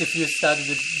honest, if you study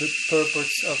the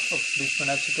purports of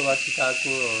Vishwanath Chakravarti Thakur,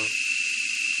 or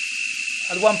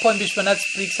at one point Vishwanath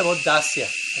speaks about dasya,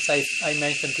 as I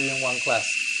mentioned to you in one class,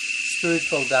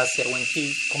 spiritual dasya, when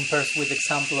he compares with the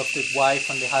example of the wife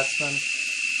and the husband,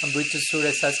 and Vritrasura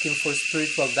is asking for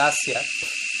spiritual dasya.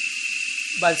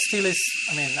 But still is,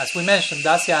 as we mentioned,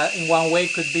 dasya in one way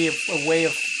could be a way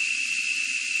of,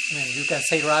 you can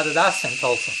say Radha Dasyant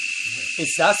also. Mm-hmm.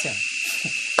 It's Dasyant.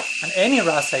 And any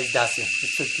rasa is Dasyant,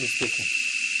 strictly speaking.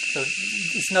 So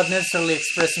it's not necessarily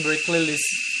expressing very clearly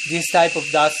this type of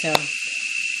Dasyant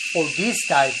or this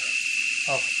type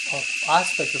of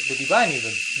aspect of the divine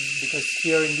even. Because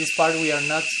here in this part we are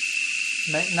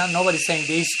nobody's saying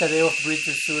the Ishtadeva of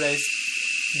Vritrasura is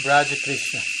Braja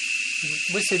Krishna.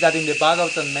 We see that in the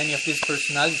Bhagavatam, many of these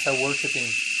personalities are worshipping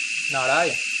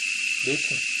Narayana,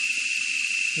 Vishnu.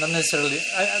 Not necessarily.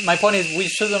 My point is, we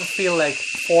shouldn't feel like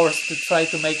forced to try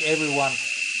to make everyone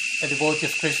a devotee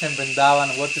of Krishna in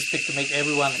Vrindavan, what to speak to make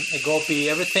everyone a gopi.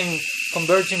 Everything,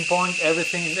 converging point,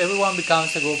 everyone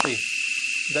becomes a gopi.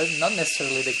 That's not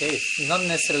necessarily the case. It's not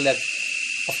necessarily that.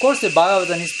 Of course, the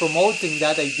Bhagavatam is promoting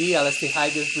that ideal as the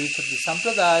highest reach of the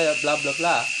Sampradaya, blah, blah,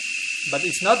 blah. But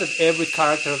it's not that every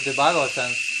character of the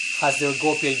Bhagavatam has their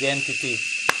gopi identity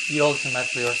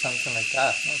ultimately or something like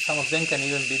that. No? Some of them can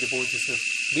even be devotees of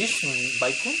Vishnu in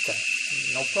Vaikuntha.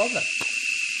 No problem.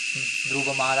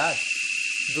 Dhruva Maharaj.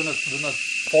 Do not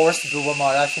force Dhruva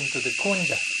Maharaj into the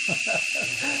Kunja.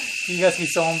 He has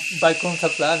his own Vaikuntha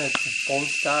planet, pole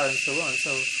star and so on.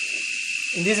 So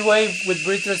in this way, with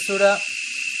Vritrasura,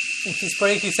 in his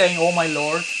prayer he's saying, "Oh my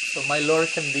Lord." So my Lord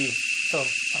can be,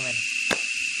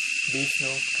 Vishnu,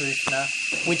 Krishna.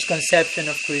 Which conception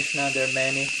of Krishna? There are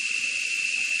many.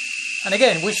 And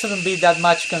again, we shouldn't be that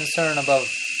much concerned about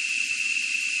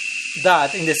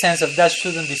that, in the sense of that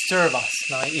shouldn't disturb us.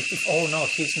 No? If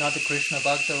he's not a Krishna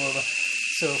Bhakta,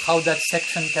 so how that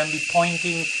section can be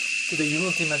pointing to the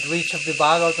ultimate reach of the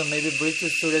Bhagavatam, maybe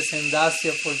Vritrasura and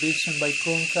Dasya for Vishnu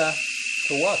Vaikuntha,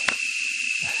 to what?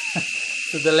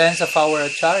 To the lens of our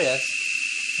acharyas.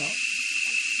 No?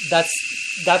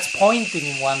 That's pointing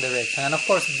in one direction. And of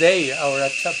course our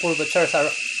Purvacharyas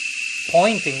are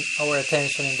pointing our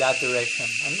attention in that direction.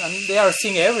 And they are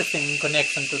seeing everything in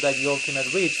connection to that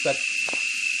ultimate reach, but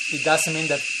it doesn't mean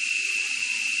that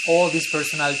all these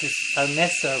personalities are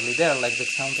necessarily there, like the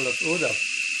example of Uddhav.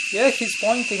 Yeah, he's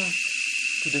pointing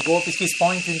to the gopis, he's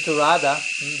pointing to Radha,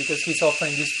 because he's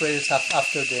offering these prayers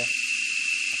after the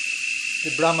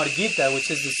Brahmar Gita, which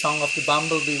is the song of the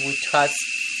bumblebee, which has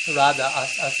Radha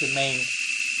as the main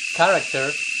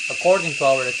character. According to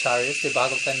our acharyas, the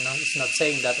Bhagavatam is not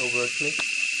saying that overtly.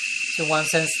 So in one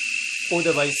sense,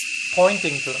 Uddhava is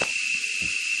pointing to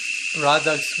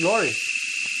Radha's glory.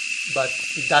 But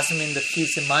it doesn't mean that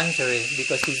he's a manjari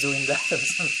because he's doing that or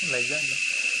something like that.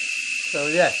 So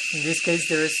yeah, in this case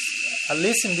there is, at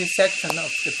least in this section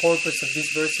of the purpose of this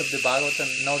verse of the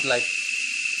Bhagavatam, not like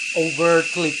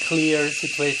overtly clear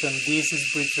situation. This is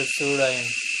Vritrasura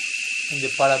in the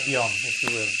Parabyom, if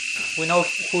you will. We know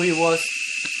who he was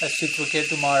as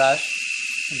Chitraketu Maharaj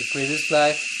in the previous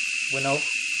life. We know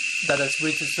that as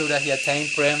Vritrasura he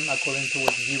attained Prem, according to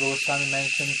what Jiva Swami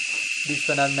mentioned.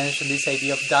 Vishwanath mentioned this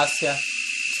idea of Dasya,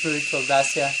 spiritual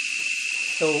Dasya.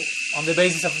 So on the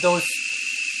basis of those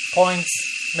points,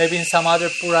 maybe in some other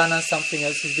Purana something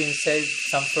else is being said,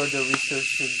 some further research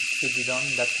should be done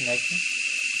in that connection.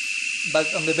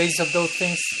 But on the basis of those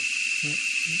things,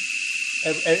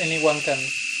 anyone can,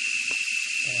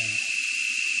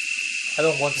 I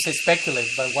don't want to say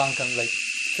speculate, but one can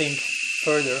think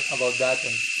further about that,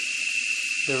 and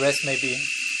the rest maybe,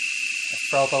 as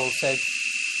Prabhupada said,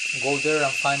 go there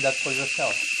and find that for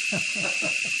yourself.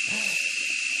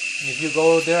 And if you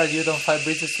go there and you don't find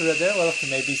Vritrasura there, well, he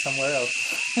may be somewhere else.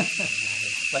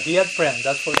 But he had Prem,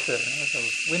 that's for sure. So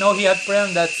we know he had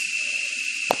Prem, that's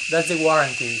That's the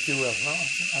warranty, if you will. No?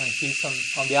 I mean, he's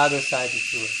on the other side,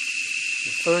 if you will.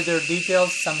 The further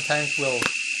details sometimes we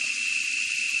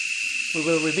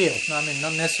will reveal. No? I mean,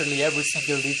 not necessarily every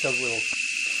single detail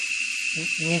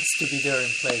needs to be there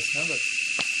in place. No?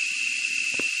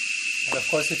 But of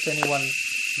course, if anyone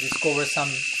discovers some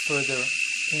further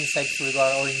insights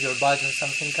regarding, or in your bhajan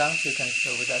something comes, you can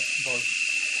share with us about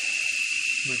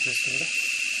Rica Sura.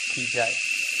 Ki Jai.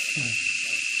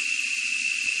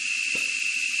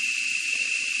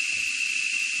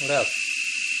 What else?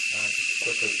 Just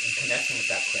quickly, in connection with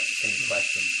that same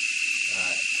question,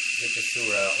 Rica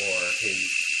Sura, or his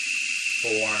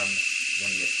form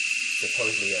when he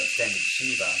supposedly offended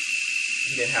Shiva,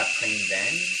 he didn't have praying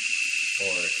then?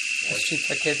 Or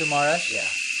Chitraketu Maharaj? Yeah.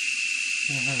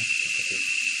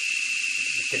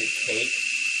 Did it take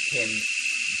him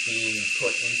being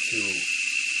put into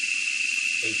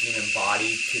a demon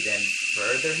body to then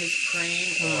further his praying,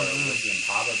 or was he in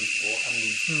Bhava before? I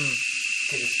mean,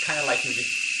 because it's kind of like he was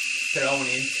just thrown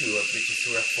into a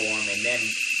Vritrasura form, and then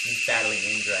he's battling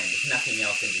Indra, and there's nothing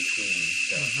else in between.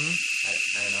 So I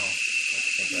don't know what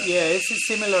to think about. Yeah, it's a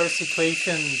similar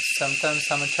situation. Sometimes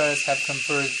some acharyas have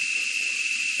compared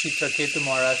Chitraketu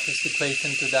Maharaj's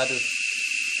situation to that of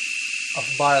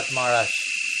Bharat Maharaj.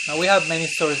 Now we have many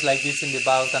stories like this in the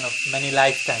Bhagavatam of many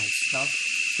lifetimes. No?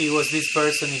 He was this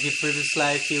person in his previous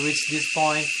life, he reached this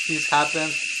point, this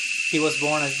happened, he was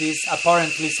born as this,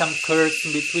 apparently some curse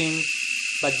in between,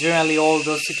 but generally all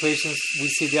those situations we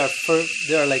see they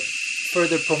are like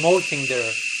further promoting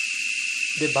the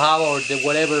bhava or the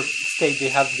whatever state they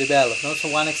have developed. No? So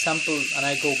one example, and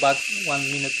I go back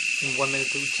 1 minute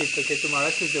to Chitraketu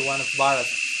Maharaj, is the one of Bharat.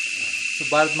 So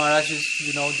Bharat Maharaj is,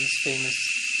 this famous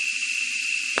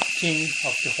king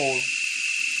of the whole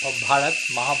of Bharat,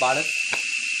 Mahabharat.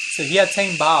 So he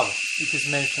attained Bhava, which is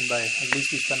mentioned by at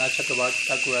least Vishwanath Chakravarti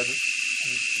Thakur.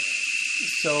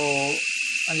 So,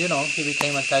 and he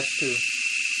became attached to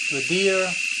a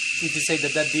deer. We just say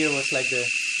that deer was like the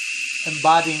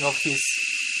embodying of his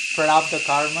prarabdha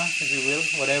karma, if you will,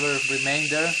 whatever remained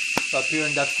there to appear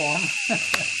in that form.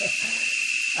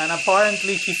 And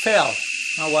apparently he fell.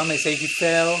 Now one may say he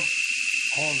fell.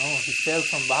 Oh no, he fell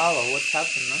from Bhava. What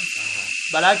happened? No?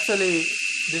 But actually,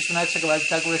 Vishwanath Chakravarti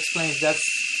Thakur explains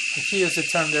he used the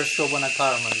term there, Shobhana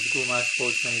karma, that Guru Maharaj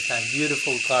quotes many times,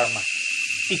 beautiful karma.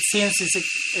 It seems it's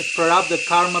a prarabdha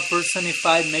karma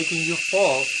personified, making you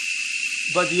fall.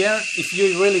 But if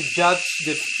you really judge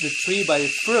the tree by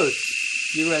its fruit,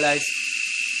 you realize,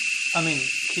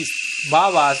 his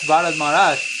Bhava as Bharat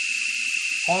Maharaj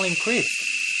only increased.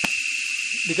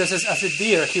 Because as a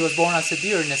deer, he was born as a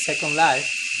deer in a second life,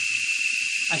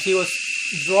 and he was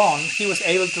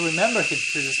able to remember his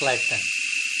previous lifetime.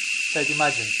 Try to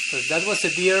imagine. So that was a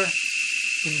deer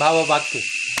in Bhava Bhakti.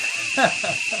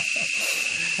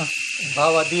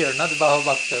 Bhava deer, not Bhava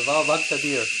Bhakta. Bhava Bhakta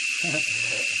deer.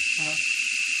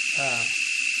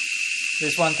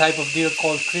 There's one type of deer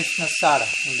called Krishna Sara.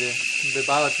 In the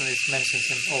Bhagavatam it mentions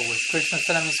him always. Krishna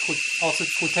Sara means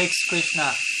who takes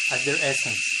Krishna as their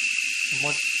essence.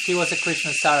 He was a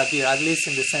Krishna Sara deer, at least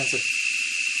in the sense of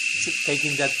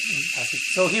taking that as it.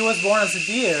 So he was born as a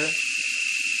deer,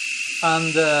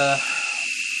 and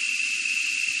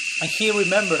he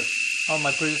remembered,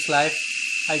 my previous life,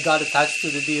 I got attached to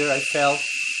the deer, I fell.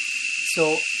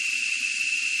 So,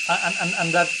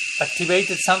 and that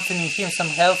activated something in him, some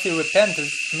healthy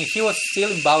repentance. He was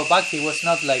still in Bhava Bhakti, he was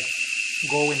not like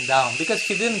going down, because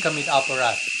he didn't commit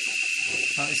aparat.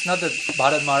 It's not that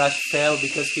Bharat Maharaj fell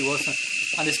because he wasn't.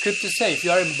 And the scriptures say, if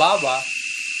you are in Bhava,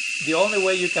 the only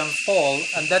way you can fall,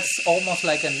 and that's almost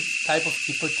like a type of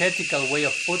hypothetical way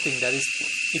of putting that, is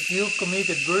if you commit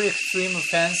a very extreme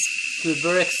offense to a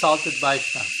very exalted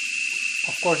Vaishnava.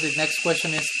 Of course, the next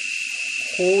question is,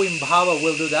 who in Bhava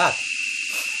will do that?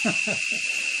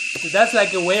 So that's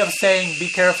like a way of saying, be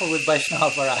careful with Vaishnava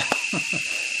aparat.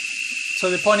 So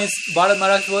the point is, Bharat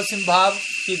Maharaj was in Bhava,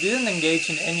 he didn't engage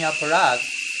in any aparat.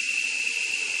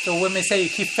 So we may say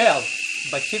he fell,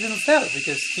 but he didn't fail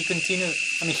because he continued.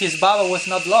 His Bhava was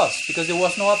not lost because there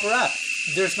was no aparat.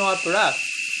 There's no aparat.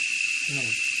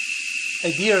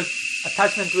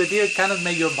 Attachment to a deer cannot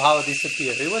make your Bhava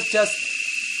disappear. It was just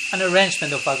an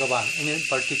arrangement of Bhagavan in a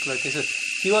particular case.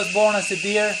 He was born as a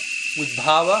deer with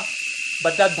Bhava,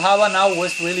 but that Bhava now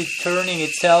was really turning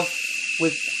itself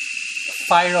with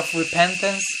fire of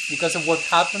repentance because of what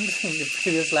happened in the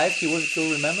previous life. He will still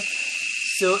remember.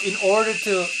 So in order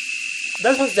to...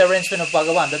 That was the arrangement of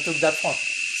Bhagavan that took that form.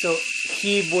 So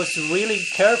he was really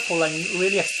careful and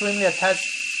really extremely attached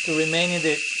to remain in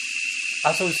the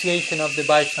association of the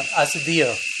Vaishnava as a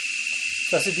deer.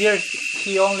 So as a deer,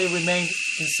 he only remained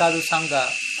in Sadhu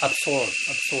Sangha absorbed.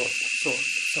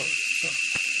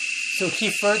 So he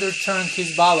further turned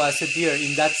his bhava as a deer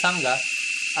in that sangha,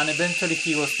 and eventually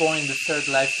he was born in the third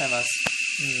lifetime as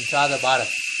Jada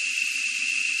Bharat.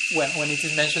 When it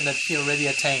is mentioned that he already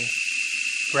attained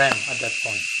Prem at that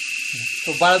point.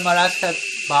 So Bharat Maharaj had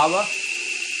bhava,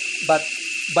 but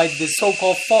by the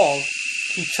so-called fall,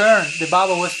 the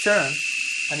bhava was turned,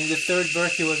 and in the third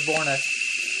birth he was born as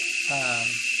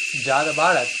Jada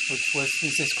Bharat, which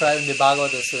is described in the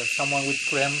Bhagavad as someone with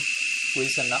Prem, who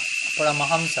is a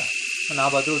Paramahamsa, an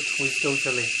Avadut, who is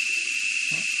totally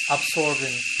absorbed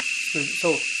in spirit.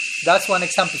 So that's one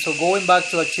example. So going back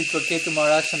to Chitraketu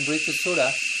Maharaj and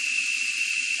Vritasura,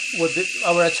 what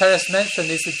our acharyas mentioned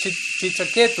is that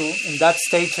Chitraketu, in that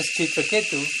stage as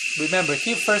Chitraketu, remember,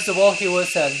 first of all,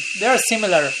 there are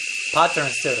similar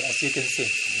patterns there, as you can see.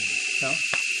 No?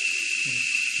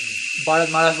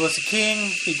 Bharat Maharaj was a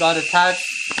king, he got attached.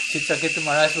 Chitraketu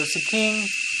Maharaj was a king,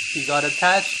 he got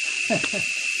attached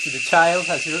to the child.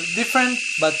 Has different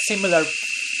but similar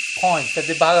points that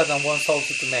the Bhagavatam wants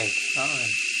also to make.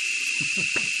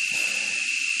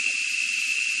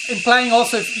 Implying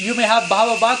also, if you may have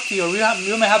bhava bhakti, or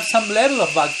you may have some level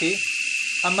of bhakti,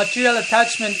 a material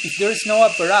attachment, if there is no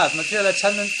aparat, material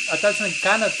attachment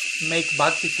cannot make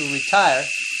bhakti to retire,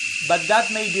 but that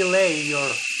may delay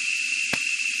your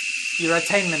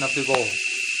attainment of the goal.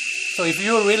 So if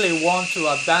you really want to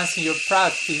advance in your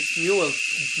practice, you will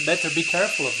better be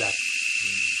careful of that.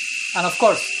 And of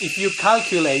course, if you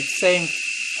calculate saying,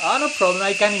 no problem,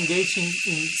 I can engage in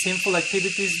sinful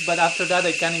activities, but after that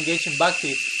I can engage in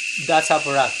bhakti, that's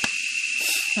aparat.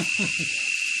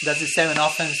 That's the 7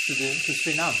 offense to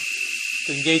Sri Nam.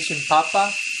 To engage in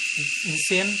papa, in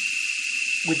sin,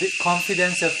 with the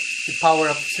confidence of the power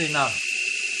of Sri Nam.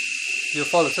 You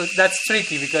follow? So that's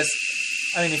tricky because,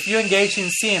 if you engage in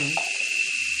sin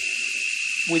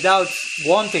without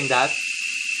wanting that,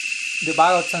 the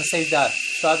Bhagavatam says that.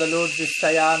 Shradalur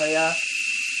Drishtayanaya.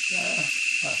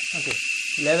 Okay.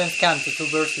 11th canto, 2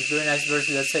 verses, very nice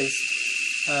verses that says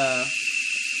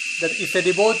that if a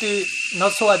devotee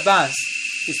not so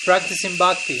advanced is practicing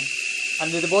bhakti,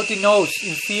 and the devotee knows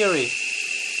in theory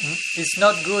it's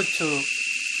not good to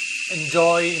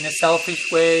enjoy in a selfish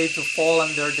way, to fall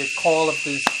under the call of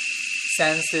the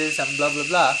senses and blah blah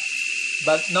blah,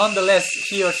 but nonetheless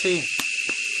he or she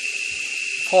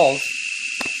falls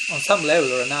on some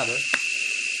level or another.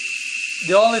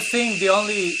 The only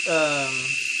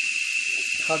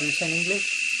how do you say in English?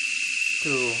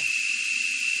 To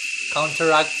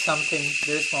counteract something,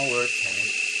 there's one word.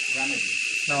 Remedy.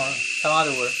 No, some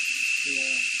other word.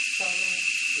 Yeah.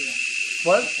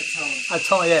 What?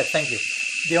 Atone. Yeah, thank you.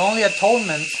 The only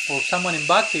atonement for someone in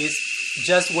bhakti is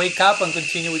just wake up and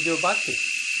continue with your bhakti.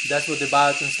 That's what the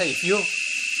Bhagavatam says. If you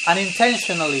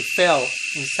unintentionally fell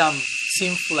in some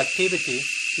sinful activity,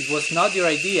 it was not your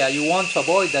idea, you want to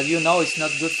avoid that, you know it's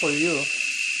not good for you,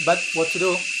 but what to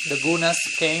do? The gunas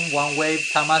came, one wave,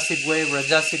 tamasic wave,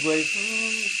 rajasic wave,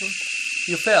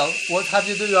 you fell. What have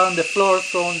you do? You are on the floor,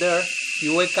 thrown there,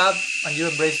 you wake up and you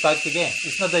embrace bhakti again.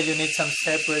 It's not that you need some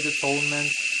separate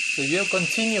atonement, so you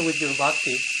continue with your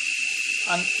bhakti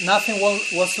and nothing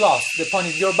was lost. The point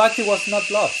is your bhakti was not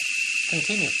lost,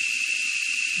 continue.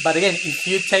 But again, if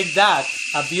you take that,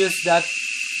 abuse that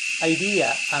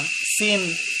idea and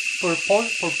sin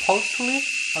purposefully,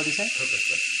 how do you say?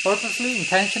 Purposely,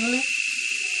 intentionally,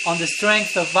 on the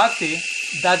strength of bhakti,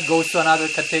 that goes to another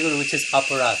category which is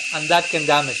aparat, and that can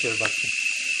damage your bhakti.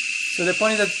 So the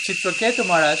point is that Chitraketu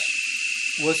Maharaj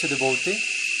was a devotee,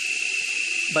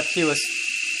 but he was,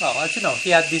 as you know,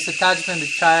 he had this attachment, the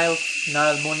child,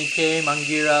 Narad Muni came,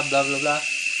 Angira, blah blah blah.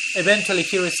 Eventually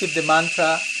he received the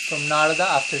mantra from Narada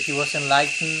after he was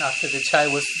enlightened, after the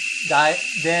child was dead,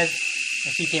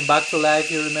 and he came back to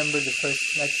life. You remember the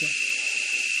first lecture?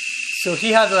 So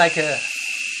he had like a,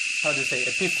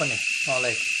 epiphany,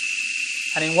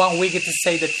 and in 1 week it is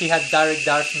said that he had direct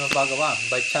darshan of Bhagavan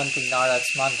by chanting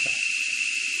Narad's mantra.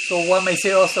 So one may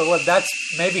say also, that's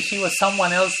maybe he was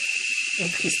someone else in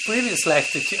his previous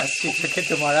life as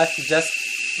Chitraketu Maharaj to just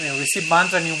receive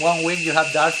mantra and in 1 week you have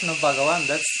darshan of Bhagavan.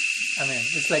 That's,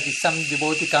 it's like if some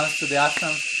devotee comes to the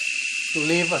ashram to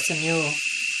live as a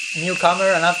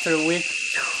newcomer and after a week,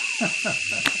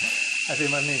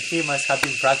 he must have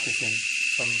been practicing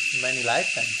from many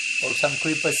lifetimes or some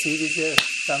kripa siddhis there,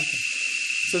 something.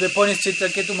 So the point is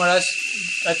Chitraketu Maharaj,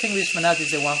 I think Vishwanath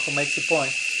is the one who makes the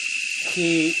point.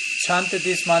 He chanted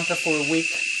this mantra for a week.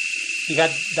 He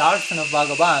had darshan of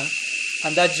Bhagavan,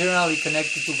 and that generally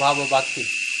connected to Bhava Bhakti.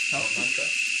 No? Mantra?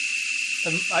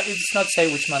 It's not say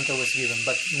which mantra was given,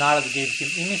 but Narada gave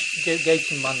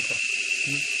him mantra.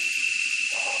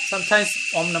 Sometimes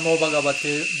Om Namo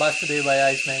Bhagavate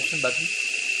Vasudevaya is mentioned, but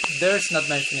there's not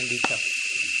mentioned in detail.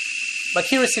 But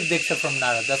he received Diksha from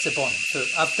Narada, that's the point. So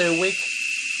after a week,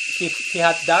 he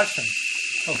had darshan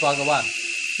of Bhagavan.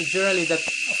 So generally that,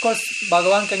 of course,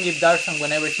 Bhagavan can give darshan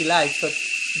whenever he likes, but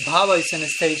Bhava is in a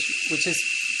stage which is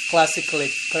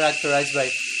classically characterized by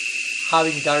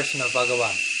having darshan of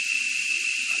Bhagavan.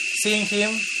 Seeing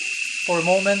him for a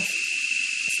moment,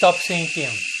 stop seeing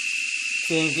him.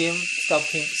 Seeing him, stop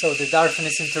him. So the darshan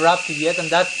is interrupted yet, and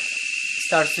that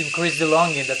starts to increase the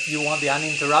longing that you want the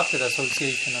uninterrupted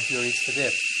association of your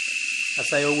Ishtadev.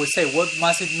 As I always say, what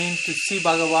must it mean to see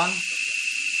Bhagavan?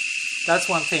 That's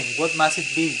one thing. What must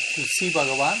it be to see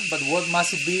Bhagavan? But what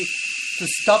must it be to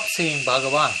stop seeing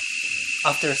Bhagavan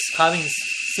after having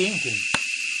seen him?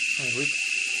 I mean,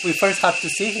 we first have to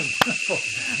see him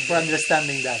for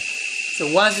understanding that. So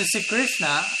once you see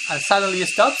Krishna and suddenly you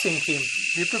stop seeing him,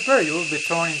 be prepared, you will be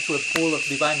thrown into a pool of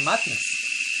divine madness.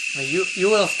 I mean, you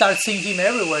will start seeing him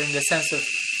everywhere in the sense of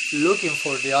looking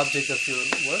for the object of your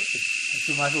worship. As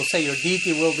you might well say, your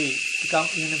deity will become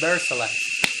universalized.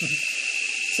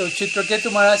 So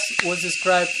Chitraketu Maharaj was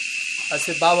described as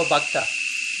a Bhava Bhakta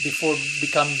before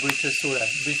becoming Vritrasura.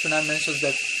 Vishwanath mentions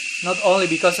that not only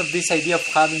because of this idea of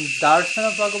having darshan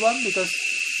of Bhagavan,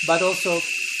 but also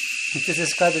it is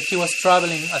described that he was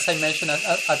traveling, as I mentioned,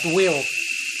 at will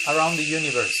around the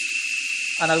universe.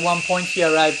 And at one point he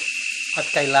arrived at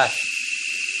Kailash.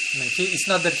 I mean, it's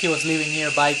not that he was living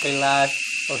nearby Kailash,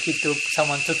 or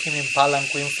someone took him in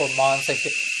palanquin for months.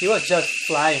 He was just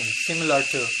flying, similar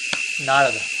to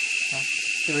Narada.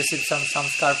 He received some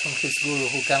samskar from his guru,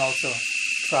 who can also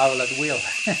travel at will.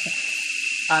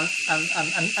 and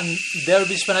there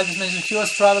Vishwanath is mentioned, he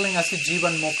was traveling as a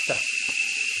Jivan Mukta.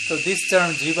 So this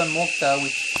term Jivan Mukta,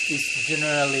 which is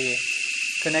generally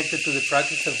connected to the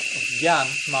practice of Gyan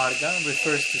Marga,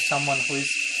 refers to someone who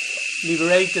is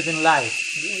liberated in life.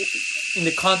 In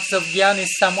the context of Gyan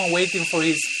is someone waiting for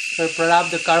his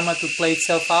prarabdha karma to play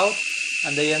itself out,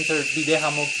 and they enter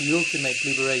Videha Mukti, ultimate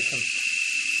liberation.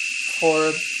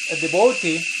 For a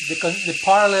devotee, the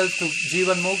parallel to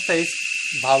Jivan Mukta is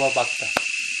Bhava Bhakta.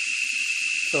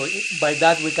 So by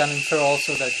that we can infer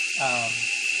also that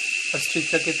as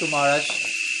Chitraketu Maharaj,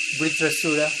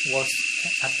 Vritrasura was,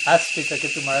 as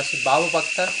Chitraketu Maharaj, Bhava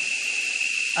Bhakta,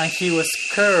 and he was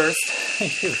cursed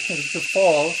to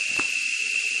fall,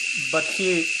 but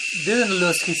he didn't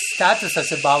lose his status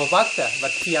as a Bhava Bhakta,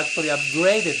 but he actually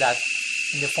upgraded that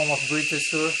in the form of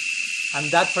Vritrasura,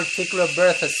 and that particular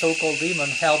birth as so-called demon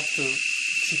helped to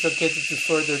Chitraketu to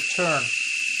further turn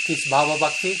his Bhava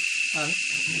Bhakti and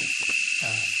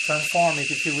transform it,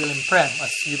 if you will, in Prem,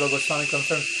 as Jiva Goswami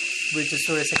confirms.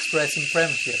 Vritrasura is expressed in Prem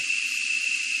here.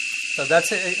 So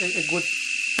that's a good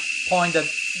point that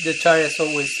the Acharyas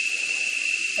always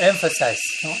emphasize.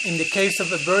 In the case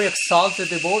of a very exalted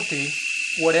devotee,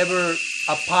 whatever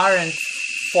apparent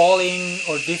falling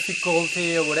or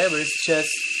difficulty or whatever is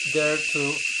just there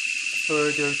to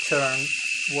further turn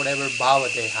whatever bhava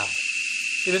they have.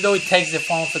 Even though it takes the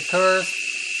form of a curse,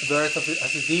 birth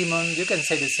as a demon, you can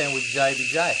say the same with Jai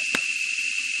Vijay.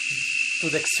 To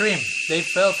the extreme, they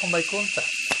fell from Vaikuntha.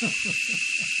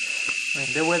 I mean,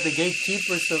 they were the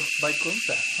gatekeepers of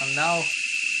Vaikuntha, and now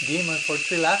demons for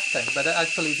 3 lifetimes. But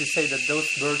actually, to say that those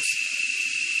birds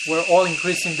were all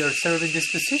increasing their serving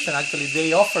disposition, actually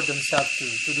they offered themselves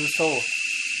to do so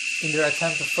in their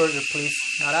attempt to further please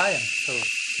Narayan. So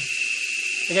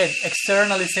again,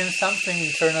 externally seems something,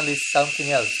 internally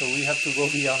something else. So we have to go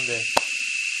beyond the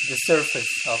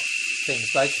surface of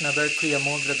things. Vaishnava Kriya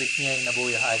Mudra Viknyaya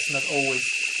Nabuyaha. It's not always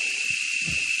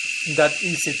that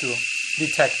easy to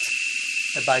detect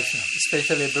a Vaishnava,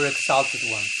 especially a very exalted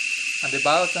one. And the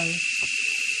Bhagavatam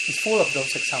is full of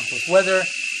those examples, whether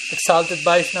exalted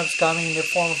Vaishnavas coming in the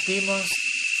form of demons,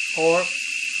 or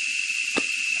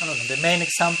the main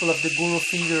example of the guru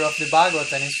figure of the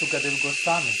Bhagavatam is Sukadeva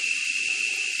Goswami.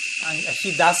 And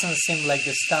he doesn't seem like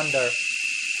the standard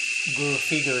guru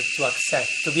figure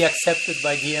to be accepted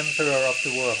by the emperor of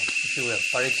the world, if you will,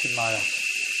 Parikshit Maharaj.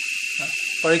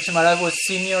 Parikshit Maharaj was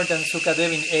senior than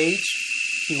Sukadeva in age.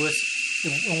 He was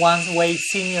in one way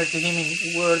senior to him in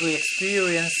worldly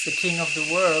experience, the king of the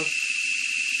world.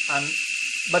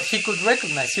 But he could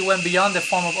recognize, he went beyond the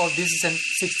form of, this is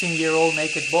a 16-year-old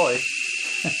naked boy.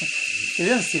 He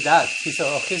didn't see that. He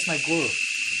said, he's my guru.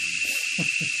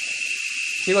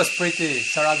 He was pretty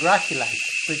Saragrahi-like,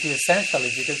 pretty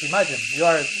essentialist, because imagine, you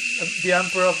are the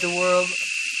emperor of the world,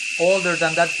 older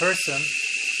than that person,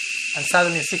 and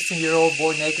suddenly a 16-year-old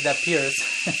boy naked appears.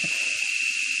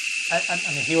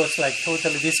 and he was like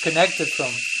totally disconnected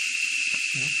from,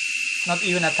 not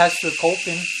even attached to a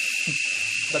coping,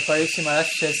 But Parikshit Maharaj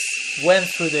just went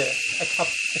through the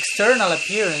external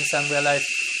appearance and realized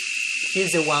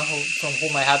he's the one from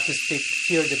whom I have to speak,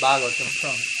 hear the Bhagavatam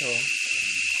from.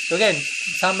 So again,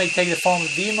 some may take the form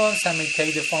of demons, some may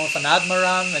take the form of an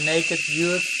Atmaram, a naked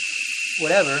youth,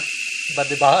 whatever. But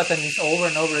the Bhagavatam is over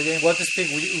and over again. What to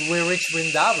speak? We reach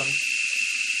Vrindavan,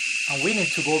 and we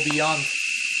need to go beyond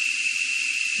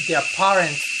the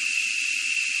apparent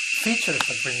features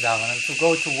of Vrindavan and to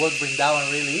go to what Vrindavan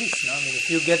really is. I mean, if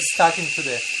you get stuck into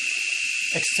the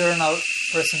external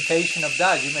presentation of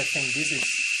that, you may think this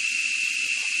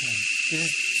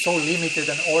is so limited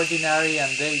and ordinary,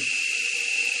 and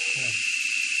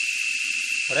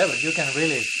whatever. It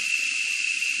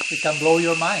can blow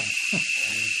your mind.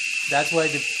 That's why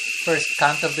the first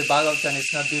canto of the Bhagavatam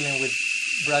is not dealing with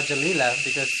Braja Lila,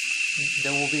 because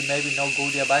there will be maybe no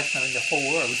Gaudiya Vaishnava in the whole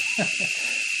world.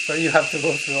 So you have to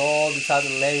go through all these other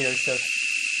layers of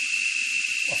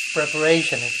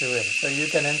preparation, if you will. So you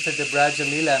can enter the Braja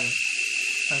Lila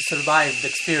and survive the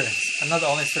experience. And not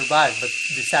only survive, but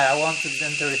decide, I want to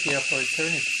enter here for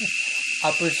eternity.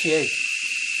 Appreciate.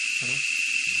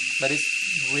 But it's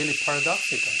really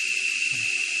paradoxical.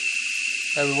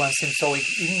 Everyone seems so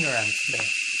ignorant there.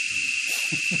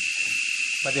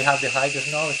 But they have the highest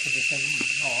knowledge.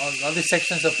 All the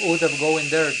sections of Uddhav go in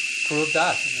there prove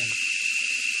that.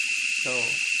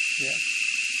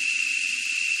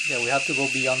 We have to go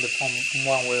beyond the form in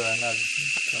one way or another.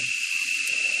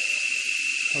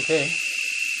 Okay.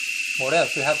 What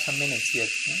else? We have some minutes yet.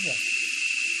 Yeah.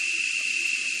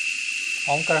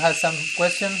 Onkar has some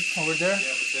question over there?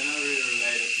 Yeah, but they're not really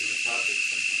related to the topic.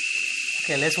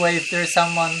 Okay, let's wait if there's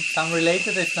some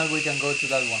related. If not, we can go to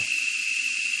that one.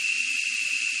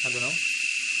 I don't know.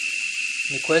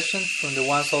 Any questions from the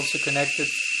ones also connected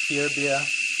here via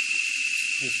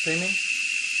the streaming?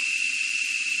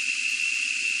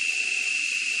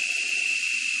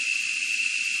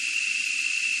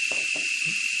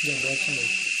 Yeah, definitely.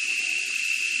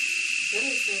 There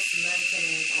is this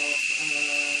mentioning of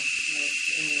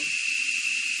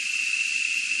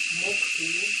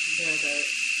mukti, the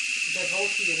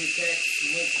devotee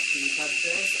rejects mukti, but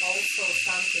there is also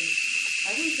something,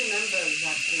 I don't remember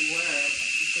exactly where,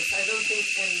 because I don't think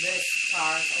in this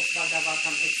part of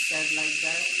Bhagavatam it's said like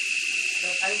that,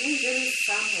 but I think there is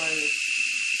somewhere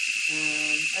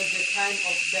at the time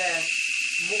of death,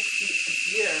 mukti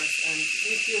appears, and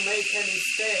if you make a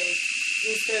mistake,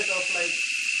 instead of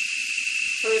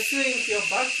pursuing your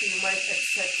bhakti, you might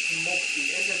accept mukti.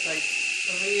 Is it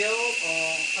real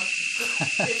or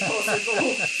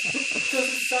impossible?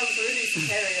 Because it sounds really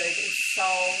scary. It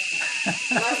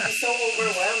must be so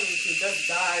overwhelming to just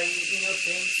die,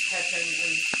 things happen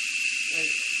and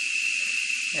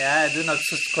Yeah, I do not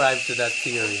subscribe to that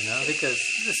theory, because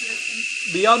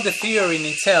beyond the theory in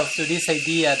itself, to this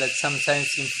idea that sometimes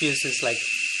infuses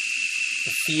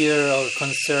fear or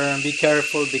concern, be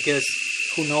careful because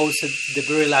who knows at the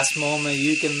very last moment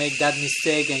you can make that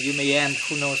mistake and you may end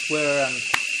who knows where and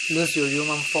lose your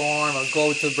human form or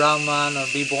go to Brahman or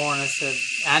be born as an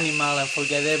animal and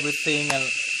forget everything. And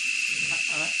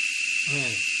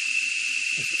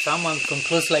if someone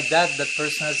concludes like that, that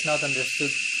person has not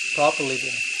understood properly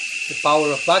the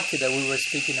power of bhakti that we were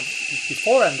speaking of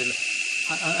before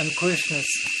and Krishna's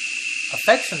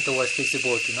affection towards his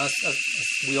devotee. As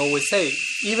we always say,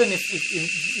 even if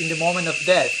in the moment of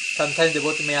death, sometimes the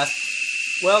devotee may ask,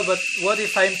 well, but what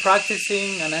if I'm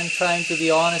practicing and I'm trying to be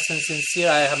honest and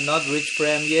sincere, I have not reached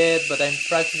Prem yet, but I'm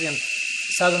practicing and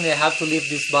suddenly I have to leave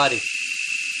this body.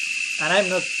 And I'm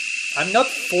not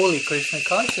fully Krishna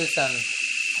conscious, and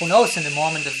who knows, in the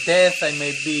moment of death I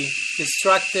may be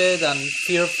distracted and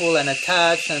fearful and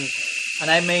attached, and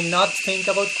I may not think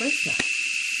about Krishna.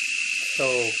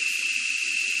 So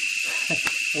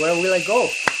where will I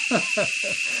go?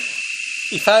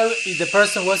 If the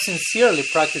person was sincerely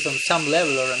practiced on some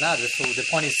level or another, so the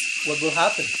point is, what will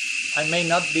happen? I may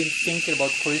not be thinking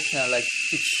about Krishna like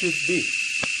it should be.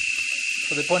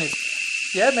 So the point is,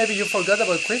 maybe you forgot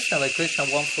about Krishna, but Krishna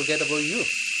won't forget about you.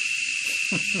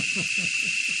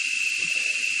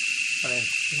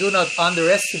 Do not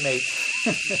underestimate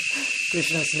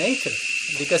Krishna's nature,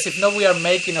 because if not, we are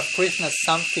making of Krishna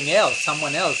something else,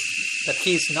 someone else that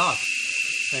he is not.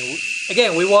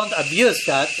 Again, we won't abuse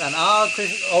that and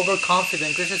Krishna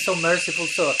overconfident. Krishna is so merciful,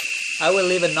 so I will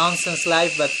live a nonsense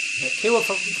life, but he will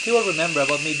remember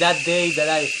about me that day that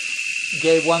I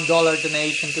gave $1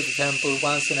 donation to the temple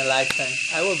once in a lifetime.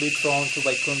 I will be thrown to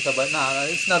Vaikuntha, but no,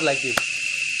 it's not like this.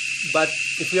 But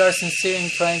if we are sincere in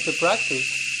trying to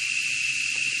practice,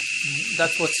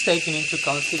 that's what's taken into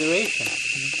consideration.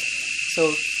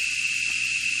 So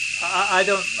I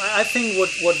don't. I think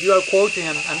what you are quoting,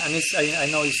 and it's, I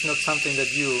know it's not something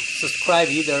that you subscribe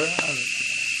either.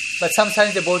 But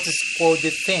sometimes the devotees quote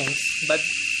these things, but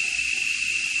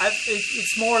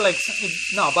it's more like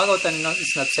Bhagavatam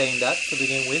is not saying that to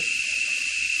begin with.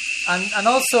 And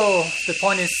also the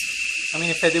point is, I mean,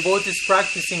 if a devotee is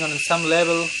practicing on some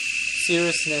level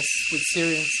seriousness,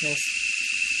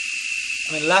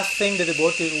 I mean, last thing the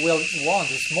devotee will want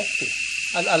is mukti,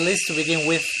 at least to begin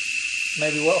with.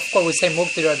 Maybe, well, of course, we say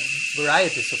mukti, there are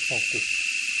varieties of mukti.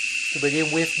 To begin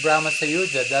with, Brahma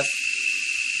Sayuja, that's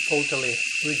totally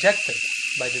rejected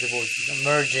by the devotees,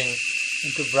 merging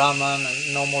into Brahman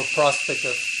and no more prospect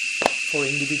for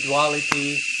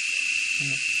individuality.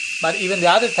 But even the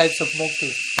other types of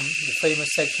mukti, the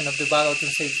famous section of the Bhagavatam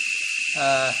says,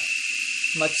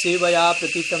 Matsivaya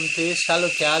pratitam te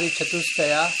shalokyadi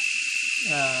chatuskaya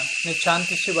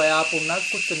nechanti shivaya pumna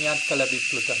kuttanyat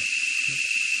kalabiplutam.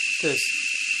 Because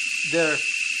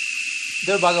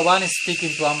there Bhagavan is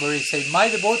speaking to Ambarish, saying, my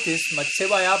devotees,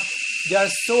 Matsivaya, they are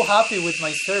so happy with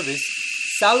my service.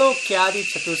 Shalokyadi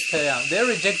chatuskaya. They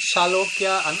reject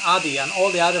Shalokya and Adi and all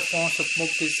the other forms of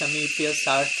mukti, Samipya,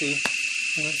 Sarti,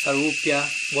 Sarupya,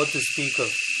 what to speak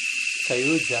of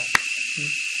Sayuja.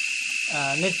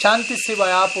 Nechanti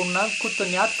Sivaya Purna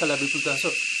Kuttanyat Kalabiplutan. So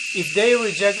if they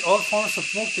reject all forms of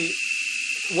mukti,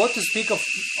 what to speak of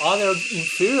other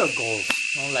inferior goals,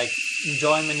 like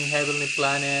enjoyment in heavenly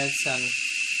planets, and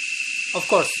of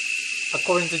course,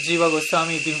 according to Jiva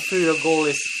Goswami, the inferior goal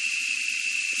is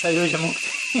Sayuja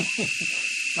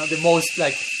Mukti. The most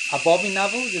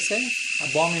abominable, you say?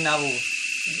 Abominable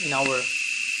in our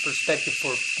perspective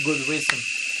for good reason.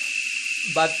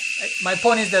 But my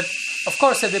point is that, of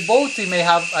course, a devotee may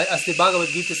have, as the Bhagavad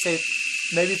Gita says,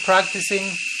 maybe practicing,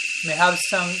 may have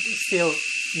some, still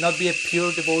not be a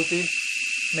pure devotee,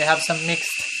 may have some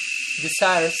mixed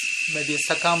desires, maybe a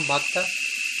Sakam Bhakta.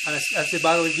 And as the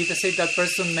Bhagavad Gita says, that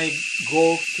person may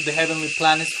go to the heavenly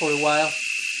planets for a while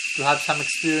to have some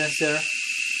experience there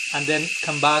and then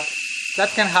come back. That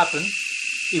can happen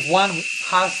if one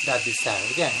has that desire.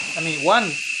 Again, I mean,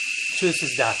 one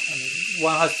chooses that. I mean,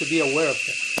 one has to be aware of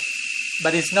that.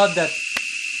 But it's not that,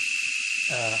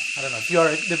 I don't know, if you are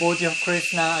a devotee of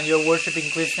Krishna and you're worshipping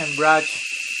Krishna in Braj,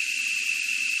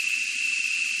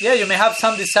 yeah, you may have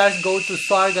some desires, go to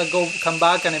Swarga, come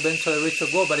back and eventually reach your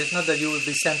goal, but it's not that you will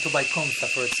be sent to Vaikuntha,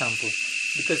 for example.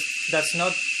 Because that's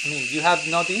not, I mean, you have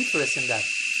not interest in that.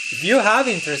 If you have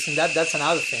interest in that, that's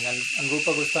another thing. And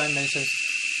Rupa Goswami mentions,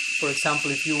 for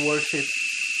example, if you worship,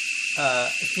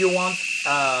 if you want,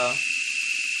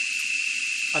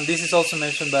 and this is also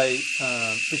mentioned by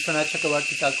Vishwanath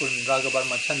Chakravarti Thakur in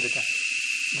Raghavarma Chandrika.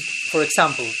 For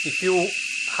example, if you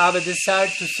have a desire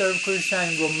to serve Krishna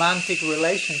in romantic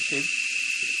relationship,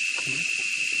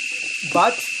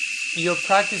 but your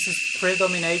practice is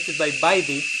predominated by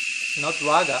Vaidhi, not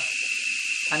Raga,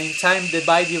 and in time the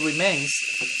Vaidhi remains,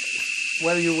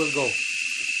 where you will go?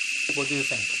 What do you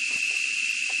think?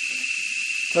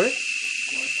 Sorry?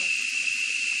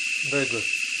 Very good.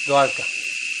 Dwarka.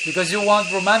 Because you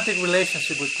want romantic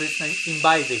relationship with Krishna in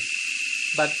Vaidhi.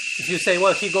 But if you say,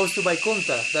 well, he goes to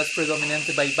Vaikuntha, that's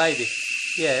predominated by Vaidhi.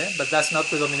 Yeah, but that's not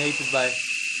predominated by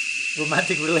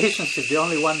romantic relationship. The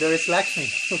only one there is Lakshmi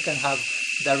who can have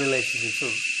that relationship. So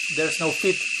there's no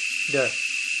fit there.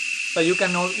 But you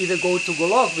can either go to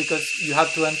Golok because you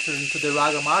have to enter into the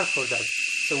Raga mark for that.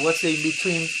 So what's the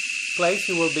in-between place?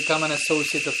 You will become an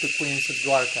associate of the queens of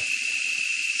Dwarka.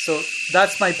 So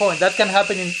that's my point. That can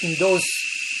happen in those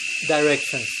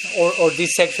directions. Or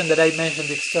this section that I mentioned,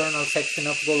 the external section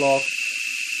of Golok.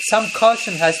 Some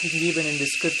caution has been given in the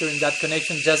scripture in that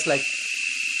connection, just like,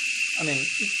 I mean,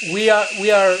 we are,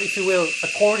 if you will,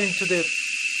 according to the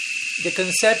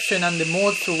conception and the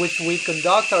mode through which we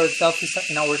conduct ourselves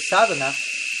in our sadhana,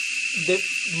 the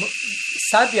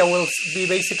sadhya will be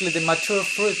basically the mature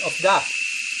fruit of that.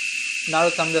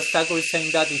 Narottam Das Thakur is saying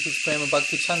that in his Prema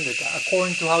Bhakti Chandrika.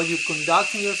 According to how you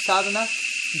conduct in your sadhana,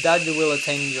 that you will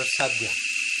attain in your sadhya.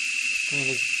 I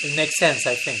mean, it makes sense,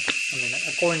 I think. I mean,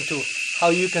 according to how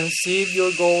you conceive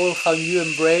your goal, how you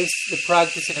embrace the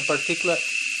practice in a particular...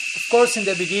 Of course, in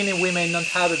the beginning, we may not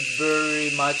have a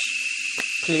very much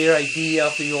clear idea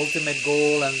of the ultimate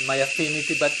goal and my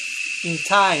affinity, but in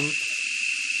time,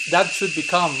 that should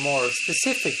become more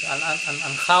specific.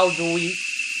 And how do we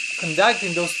conduct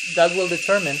in those, that will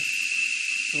determine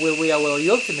where we are our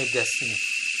ultimate destiny.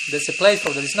 There's a place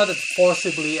for that. It's not that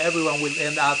forcibly everyone will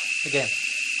end up, again,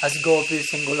 as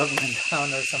gopis in Golok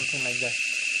Vrindavan or something like that.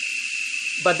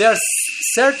 But there are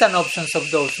certain options of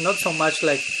those, not so much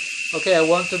like, okay, I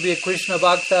want to be a Krishna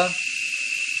Bhakta,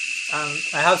 and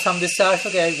I have some desires,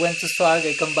 okay, I went to Swarga,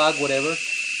 I come back, whatever.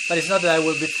 But it's not that I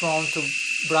will be thrown to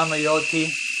Brahmayoti,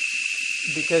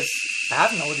 because I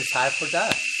have no desire for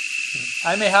that.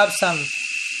 I may have some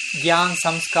gyan,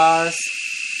 some scars,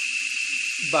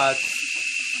 but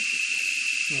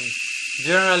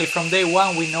generally from day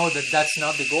one we know that that's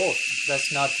not the goal. That's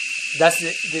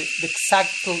the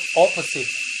exact opposite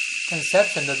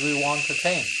conception that we want to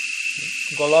attain.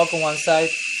 Golok on one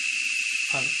side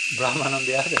and Brahman on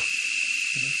the other.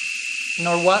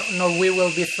 Nor we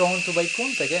will be thrown to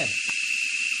Vaikuntha again.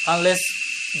 Unless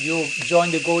you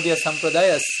join the Gaudiya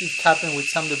Sampradayas, it happened with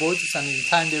some devotees, and in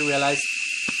time they realize,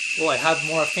 oh, I have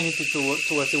more affinity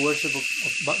towards the worship of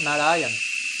Narayan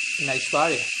in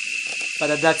Aishwarya.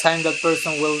 But at that time, that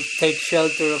person will take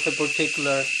shelter of a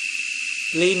particular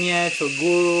lineage or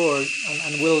guru,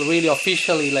 and will really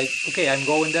officially like, okay, I'm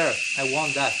going there. I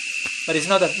want that. But it's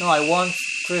not that, no, I want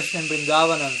Krishna in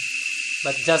Vrindavan,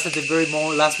 but just at the very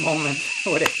last moment,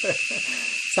 whatever,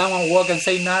 someone walk and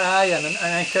say Narayan, and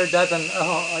I heard that, and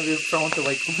I will thrown to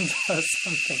Vaikuntha or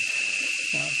something.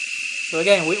 So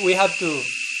again, we have to,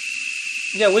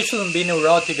 we shouldn't be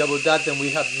neurotic about that, and we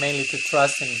have mainly to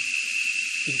trust in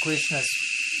Krishna's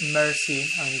mercy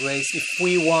and grace. If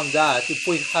we want that, if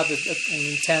we have an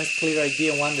intense, clear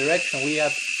idea in one direction, we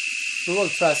will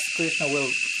trust Krishna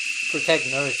will protect,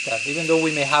 nourish that, even though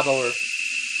we may have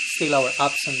still our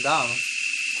ups and downs,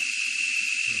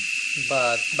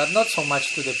 but not so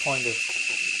much to the point of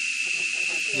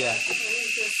I'm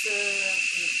just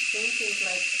thinking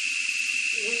like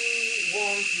we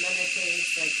want many things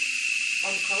like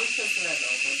unconscious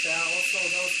level, but there are also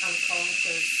those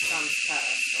unconscious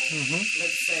samskaras. So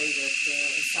let's say that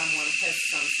someone has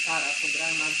samskara for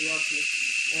Brahma Jyoti,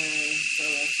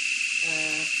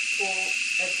 who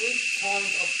at which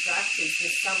point of practice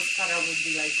this samskara would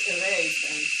be like erased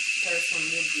and person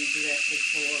would be directed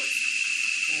towards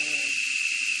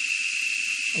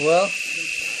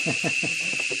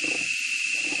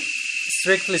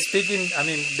strictly speaking, I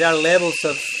mean, there are levels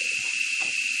of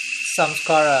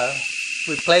samskara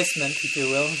replacement, if you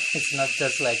will. It's not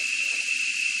just like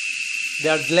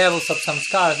there are levels of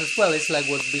samskaras as well. It's like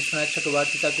what Vishwanath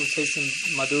Chakravarti Thakur says in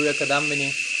Madhurya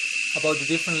Kadambini about the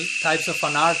different types of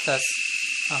anarthas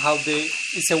and how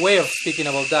it's a way of speaking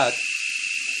about that.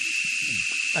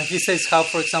 And he says how,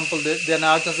 for example, the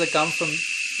anarthas that come from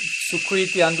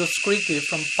sukriti and duskriti,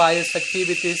 from pious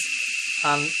activities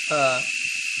and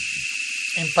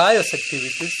impious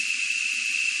activities,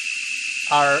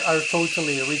 are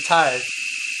totally retired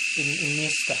in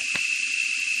nishta.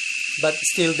 But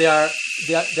still there are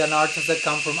the anarthas that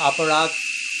come from aparat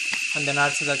and the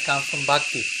anarthas that come from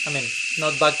bhakti. I mean,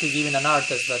 not bhakti giving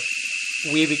anarthas, but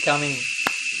we becoming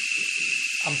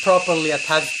improperly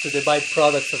attached to the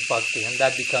byproducts of bhakti, and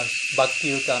that becomes bhakti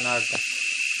yuta anartha.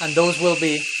 And those will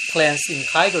be cleansed in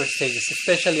higher stages,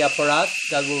 especially aparat,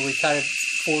 that will retire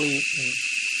fully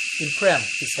in prem,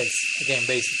 he says, again,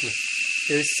 basically.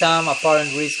 There is some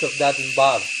apparent risk of that in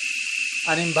bhav.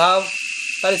 And in bhav,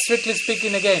 but strictly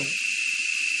speaking, again,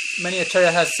 many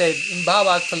acharya has said, in bhav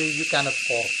actually you cannot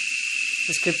fall.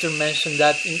 The scripture mentioned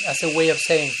that as a way of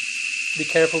saying, be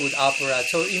careful with aparat.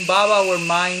 So in bhava, our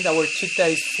mind, our chitta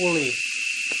is fully,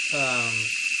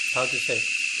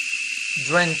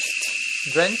 drenched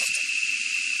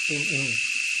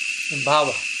in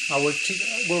bhava. Our chitta,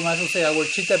 Guru Maharaj will say, our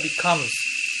chitta becomes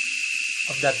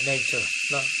of that nature,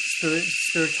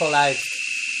 spiritualized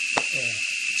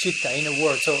chitta, in a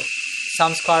word. So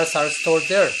some scars are stored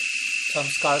there, some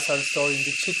scars are stored in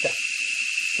the chitta.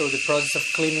 So the process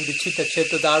of cleaning the chitta,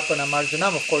 Cheto Darpana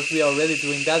Marjanam, of course we are already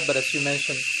doing that, but as you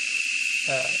mentioned,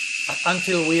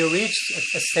 until we reach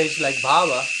a stage like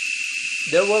bhava,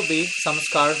 there will be some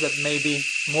scars that may be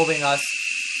moving us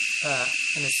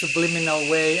in a subliminal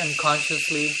way,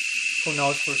 unconsciously, who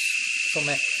knows, for so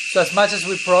many. So as much as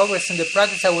we progress in the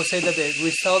practice, I will say that the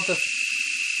result of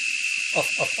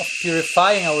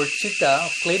purifying our chitta,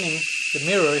 of cleaning the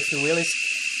mirror, if you will, is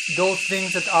those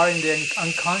things that are in the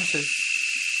unconscious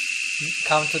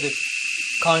come to the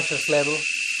conscious level,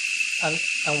 and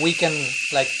we can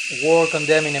like work on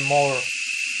them in a more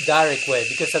direct way,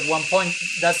 because at one point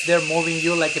that's there moving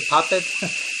you like a puppet,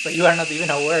 but you are not even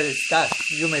aware it's that.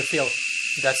 You may feel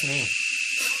that's me.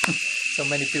 So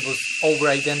many people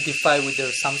over-identify with their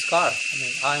samskar. I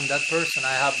mean, I'm that person,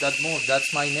 I have that mood,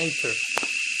 that's my nature.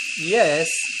 Yes,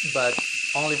 but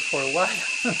only for a while.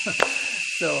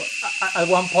 So at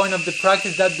one point of the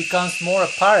practice that becomes more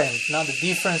apparent. Now the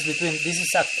difference between this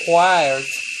is acquired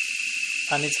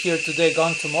and it's here today,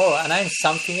 gone tomorrow, and I'm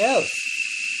something else.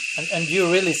 And you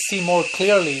really see more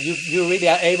clearly, you really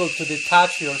are able to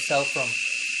detach yourself from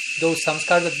those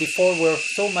samskars that before were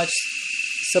so much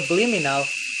subliminal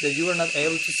that you were not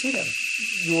able to see them.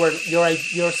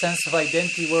 your sense of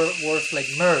identity was like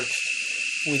merged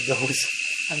with those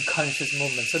unconscious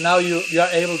movements. So now you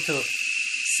are able to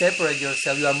separate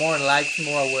yourself. You are more enlightened,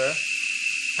 more aware.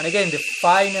 And again, the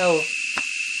final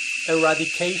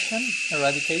eradication,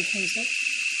 you say,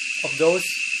 of those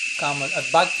come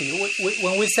at bhakti.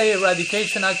 When we say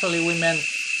eradication, actually we meant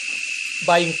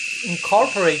by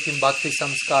incorporating bhakti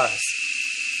samskaras.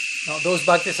 Now, those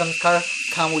bhakti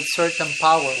samskaras come with certain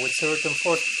power, with certain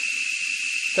force,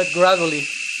 that gradually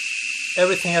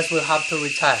everything else will have to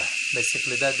retire.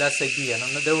 Basically, that's the idea.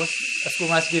 And there was, as we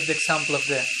must give the example of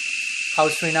the how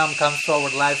Srinam comes to our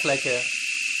life like a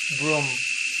broom.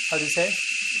 How do you say?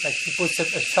 Like he puts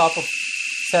a shop of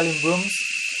selling brooms,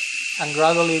 and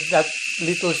gradually that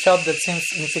little shop that seems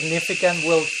insignificant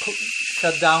will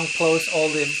shut down, close all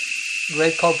the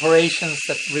great corporations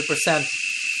that represent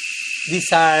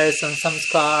desires and some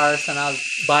scars, and I'll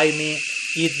buy me,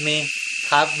 eat me,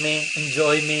 have me,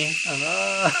 enjoy me, and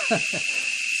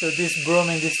so this broom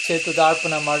in this Chetu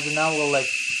Darpana Marjana will like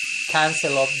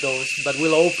cancel off those, but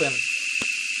will open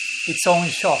its own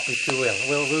shop, if you will.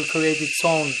 Will create its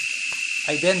own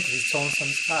identity, its own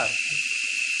samskar.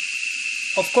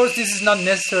 Of course, this is not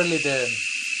necessarily the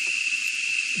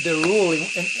rule.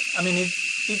 I mean,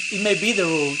 it may be the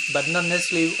rule, but not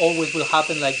necessarily always will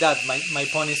happen like that. My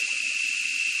point is,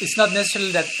 it's not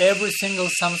necessarily that every single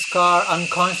samskar,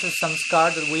 unconscious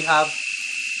samskar that we have,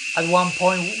 at one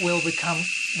point we will become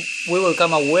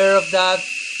aware of that,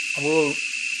 and we will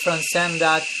transcend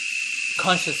that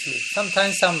consciously.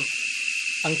 Sometimes some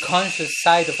unconscious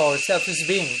side of ourselves is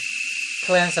being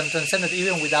cleansed and transcended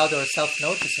even without ourselves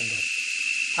noticing it.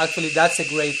 Actually, that's a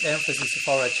great emphasis of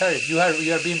our acharyas. You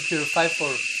are being purified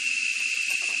for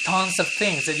tons of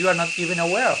things that you are not even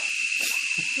aware of.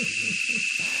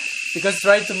 Because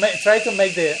try to make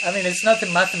the, I mean, it's not a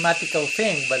mathematical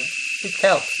thing, but it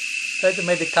helps. Try to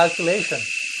make the calculation.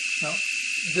 No?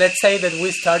 Let's say that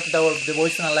we started our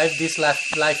devotional life this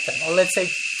lifetime, or let's say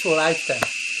 2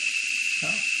 lifetimes. No?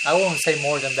 I won't say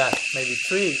more than that, maybe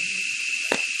 3,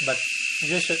 but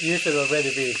you should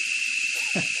already be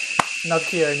not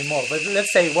here anymore. But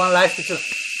let's say 1 lifetime.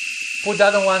 Put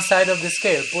that on one side of the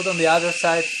scale. Put on the other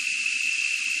side,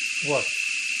 what?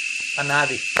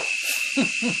 Anadi.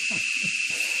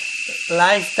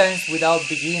 Lifetimes without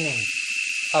beginning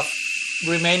of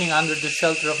remaining under the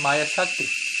shelter of Maya Shakti.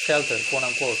 Shelter, quote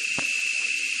unquote.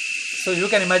 So you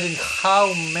can imagine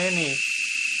how many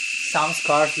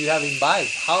samskars you have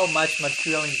imbibed, how much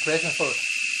material impression for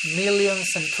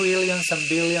millions and trillions and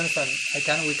billions, and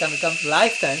we can become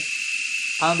lifetimes.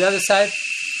 On the other side,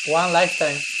 1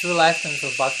 lifetime, 2 lifetimes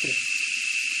of bhakti.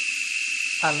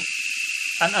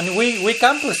 And we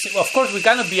can perceive, of course, we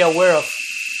cannot be aware of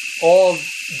all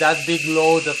that big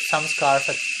load of samskars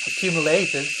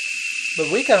accumulated, but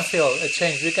we can feel a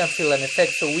change, we can feel an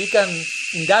effect, so we can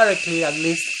indirectly at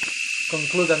least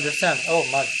conclude, understand, oh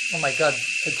my God,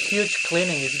 a huge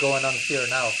cleaning is going on here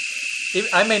now.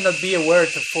 I may not be aware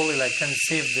to fully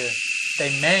conceive the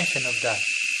dimension of that.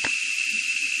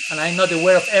 And I'm not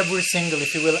aware of every single,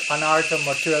 if you will, anartha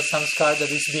material samskar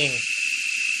that is being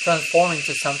transformed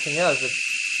into something else, but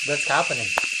that's happening.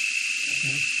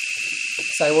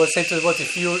 So I will say to the devotee,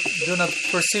 if you do not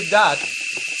perceive that,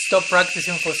 stop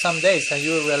practicing for some days and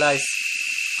you will realize,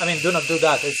 I mean, do not do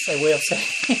that, it's a way of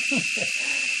saying.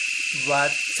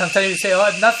 But sometimes you say,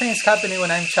 oh, nothing is happening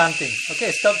when I'm chanting.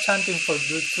 Okay, stop chanting for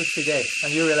 2-3 days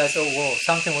and you realize, oh, whoa,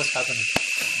 something was happening.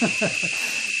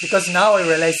 Because now I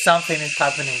realize something is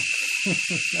happening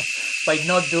by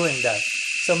not doing that.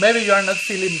 So maybe you are not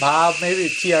feeling bhav, maybe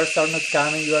tears are not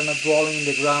coming, you are not rolling in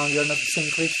the ground, you are not seeing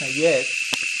Krishna yet.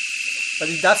 But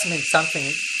it does mean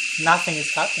nothing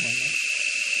is happening.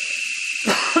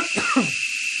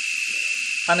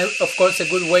 And of course, a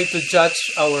good way to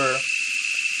judge our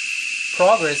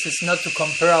progress is not to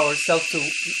compare ourselves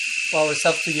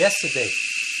to yesterday.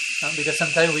 Because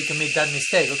sometimes we commit that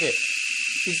mistake. Okay,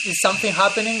 is something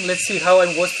happening? Let's see how I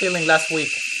was feeling last week.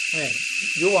 I mean,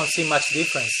 you won't see much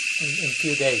difference in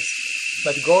few days.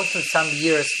 But go to some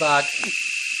years back.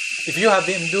 If you have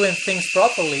been doing things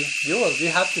properly, you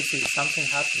have to see something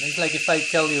happen. It's like if I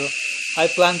tell you, I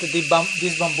planted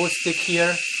this bamboo stick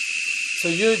here. So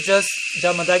you just,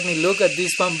 Jamadagni, look at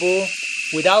this bamboo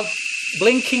without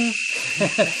blinking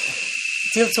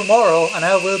till tomorrow, and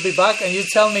I will be back, and you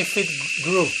tell me if it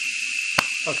grew.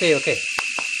 Okay.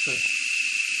 So,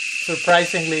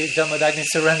 surprisingly, Jamadagni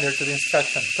surrendered to the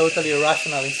instruction. Totally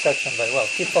irrational instruction, but well,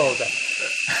 keep all that.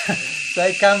 So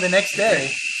I come the next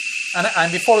day,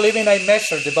 and before leaving I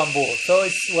measured the bamboo. So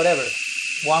it's whatever,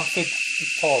 1 feet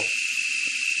tall.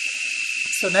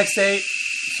 So next day,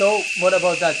 So what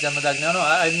about that, Jamadak? No,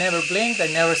 I never blinked, I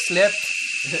never slept.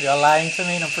 You're lying to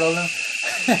me, no problem.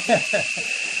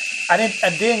 And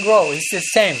it didn't grow, it's the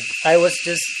same. I was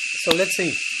just, so let's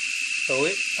see.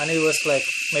 And it was like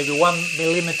maybe 1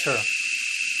 millimeter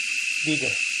bigger.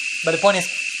 But the point is,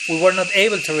 we were not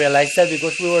able to realize that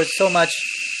because we were so much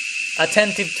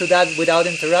attentive to that without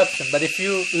interruption. But if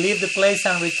you leave the place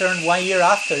and return 1 year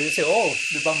after, you say, oh,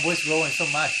 the bamboo is growing so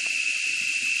much.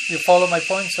 You follow my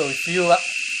point? So if you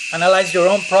analyze your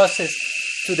own process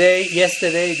today,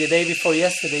 yesterday, the day before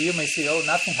yesterday, you may see, oh,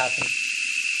 nothing happened.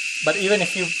 But even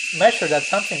if you measure that,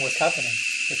 something was happening.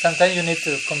 But sometimes you need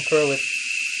to compare with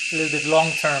a little bit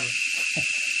long-term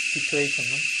situation.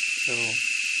 No? So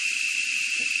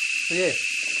yes,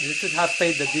 you should have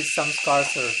faith that these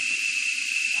samskars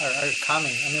are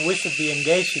coming. I mean, we should be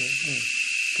engaging in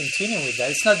continuing with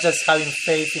that. It's not just having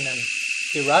faith in an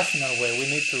irrational way. We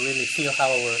need to really feel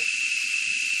how our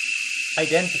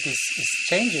identity is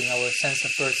changing. Our sense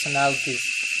of personality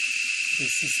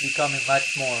is becoming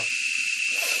much more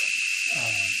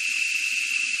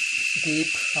deep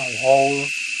and whole.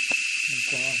 And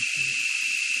so on.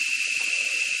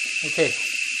 Okay.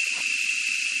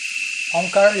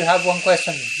 Omkar, you have one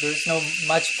question. There is no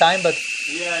much time, but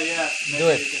yeah. Maybe do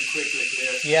it. You can quickly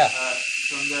clear. Yeah.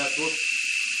 From the book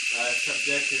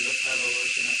Subjective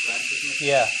Evolution of Consciousness.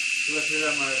 Yeah.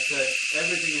 Srila Maharaj says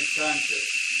everything is conscious.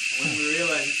 When we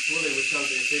realize it fully, we shall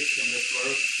be fixed in the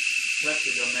Swarup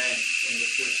Shakti domain in the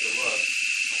spiritual world.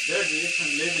 There the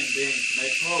different living beings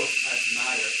may pose as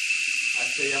matter,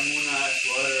 as the Yamuna, as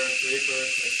water,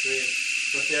 creepers, as trees,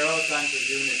 but they are all conscious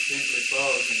units simply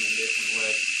posing in different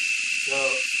ways. So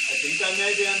I think I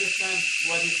maybe understand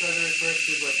what he sort of refers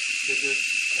to, but could you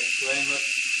explain what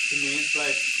he means by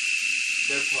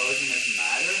they're posing as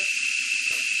matter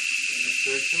in the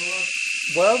spiritual world?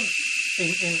 Well,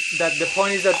 in that the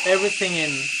point is that everything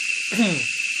in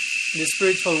the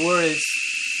spiritual world is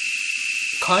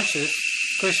conscious,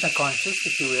 Krishna conscious,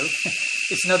 if you will.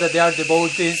 It's not that they are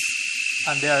devotees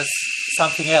and there's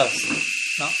something else.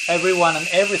 No, everyone and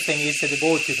everything is a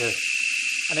devotee there.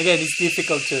 And again, it's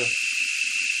difficult to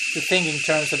think in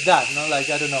terms of that. No, like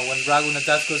I don't know, when Raghunath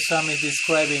Das Goswami is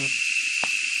describing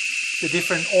the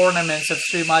different ornaments of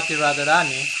Srimati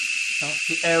Radharani,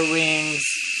 the earrings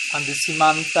and the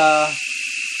simanta,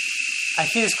 and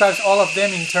he describes all of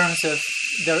them in terms of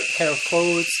her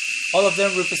clothes. All of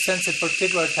them represents a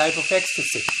particular type of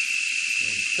ecstasy.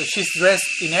 So she's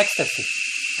dressed in ecstasy.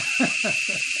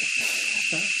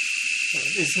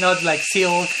 It's not like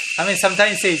silk. I mean,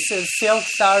 sometimes it's a silk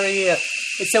sari.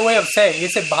 It's a way of saying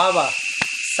it's a bhava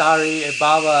sari, a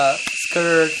bhava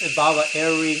skirt, a bhava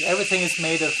earring. Everything is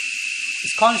made of.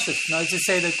 It's conscious. No, it's to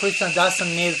say that Krishna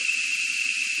doesn't need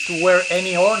to wear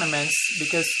any ornaments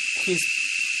because he's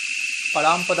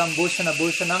parampadam bhushana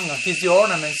bhushananga. He's the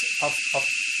ornaments of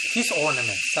his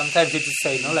ornaments. Sometimes it is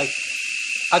say, like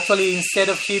actually instead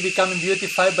of he becoming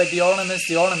beautified by the ornaments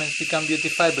become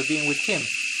beautified by being with him.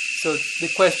 So the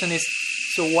question is,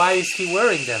 so why is he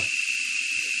wearing them?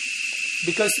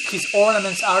 Because his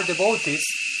ornaments are devotees,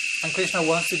 and Krishna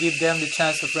wants to give them the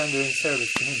chance of rendering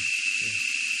service to him.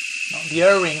 The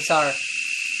earrings are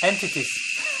entities.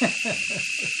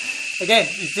 Again,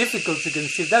 it's difficult to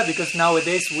conceive that because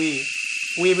nowadays we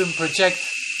even project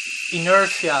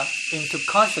inertia into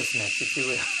consciousness, if you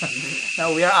will.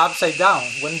 Now we are upside down.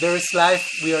 When there is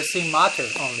life, we are seeing matter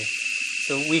only.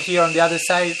 So we here on the other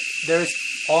side, there is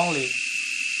only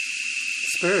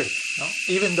spirit. No?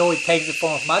 Even though it takes the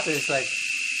form of matter, it's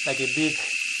like a big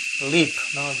leap,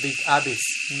 a big abyss.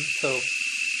 So,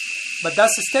 but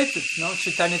that's stated.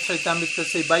 Chaitanya Charitamrita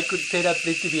says, Vaikuntha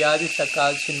Prithiviyadi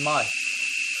Sakal Chinmay.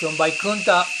 From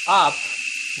Vaikuntha up,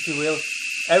 if you will,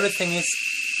 everything is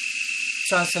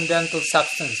transcendental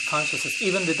substance, consciousness,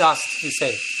 even the dust, we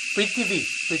say. Prithivi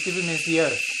means the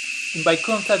earth. In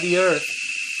Vaikuntha, the earth,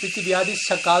 Prithiviyadi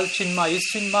Sakal Chinmay is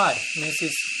Chinmay, means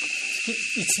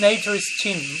its nature is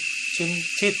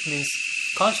Chit means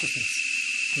consciousness.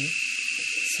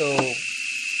 So,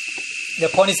 the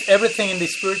point is everything in the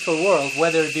spiritual world,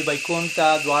 whether it be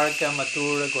Vaikuntha, Dwarka,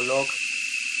 Mathura, Golok,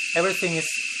 everything is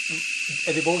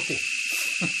a devotee.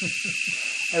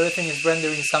 Everything is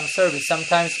rendering some service.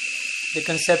 Sometimes the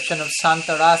conception of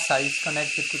Santa Rasa is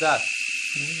connected to that.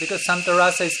 Because Santa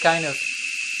Rasa is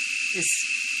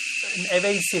an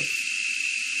evasive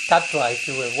tattva, if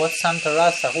you will. What's Santa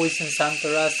Rasa? Who is in Santa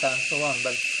Rasa? And so on.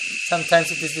 But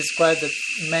sometimes it is described that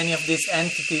many of these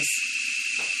entities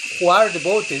who are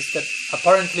devotees that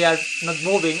apparently are not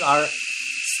moving are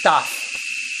staff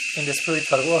in the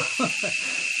spiritual world.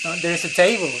 There is a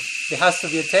table. There has to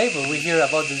be a table. We hear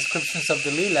about the descriptions of the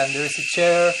Leela, and there is a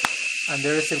chair, and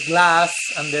there is a glass,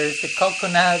 and there is a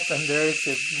coconut, and there is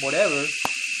a whatever,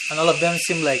 and all of them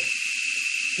seem like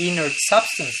inert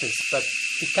substances, but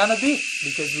it cannot be,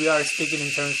 because we are speaking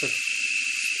in terms of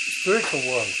spiritual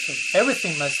world. So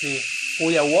everything must be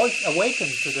fully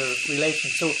awakened to their relation.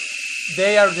 So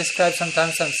they are described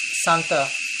sometimes as Santa,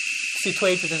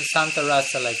 situated in Santa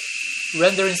Rasa, like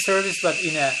rendering service, but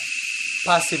in a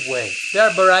passive way. There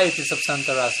are varieties of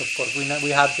Santa Rasa, of course.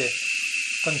 We have the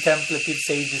contemplative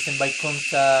sages in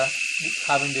Vaikuntha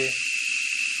having the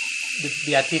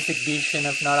beatific vision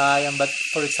of Narayan, but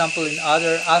for example, in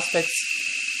other aspects,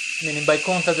 in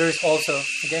Vaikuntha there is also,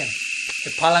 again,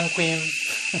 the palanquin.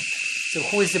 So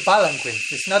who is the palanquin?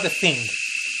 It's not a thing.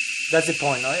 That's the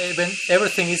point. No?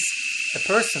 Everything is a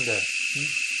person there.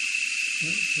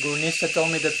 Guru Nisha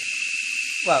told me that,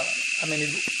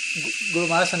 Guru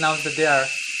Maharaj announced that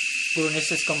Guru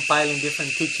Nisha is compiling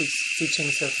different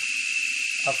teachings of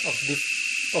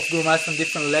Guru Maharaj from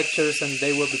different lectures, and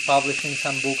they will be publishing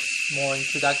some books, more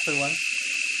introductory ones.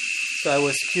 So I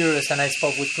was curious, and I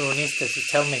spoke with Guru Nisha. So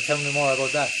tell me more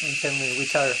about that, and tell me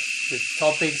which are the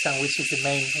topics and which is the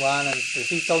main one. And so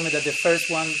he told me that the first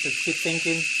one that he's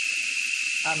thinking,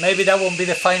 maybe that won't be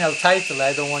the final title.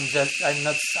 I don't want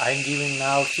I'm giving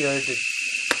now here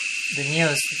the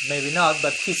news, maybe not,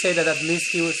 but he said that at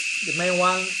least he was the main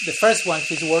one, the first one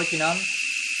he's working on.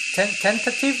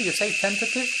 Tentative, you say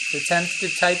tentative? The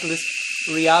tentative title is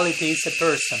Reality is a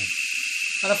Person.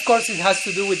 And of course it has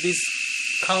to do with this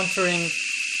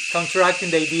counteracting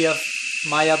the idea of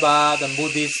Mayavad and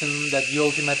Buddhism, that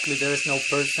ultimately there is no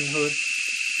personhood.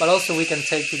 But also we can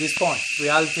take to this point.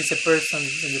 Reality is a person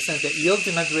in the sense that the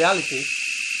ultimate reality,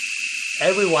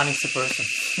 everyone is a person.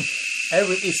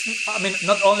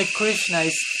 Not only Krishna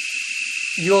is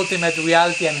ultimate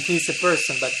reality and he is a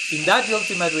person, but in that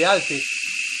ultimate reality,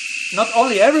 not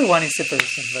only everyone is a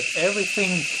person, but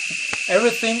everything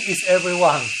is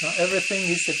everyone. No? Everything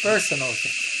is a person also.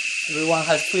 Everyone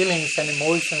has feelings and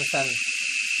emotions, and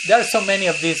there are so many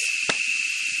of these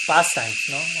pastimes.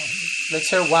 No? Let's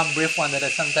share one brief one that I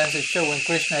sometimes show when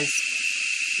Krishna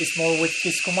is more with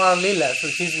his Kumar Lila, so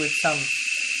he's with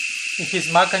in his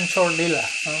Makanchor Lila.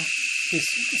 No? He's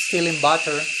stealing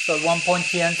butter. So at one point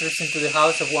he enters into the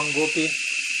house of one gopi,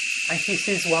 and he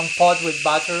sees one pot with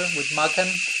butter, with makan.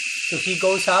 So he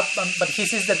goes up, but he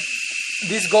sees that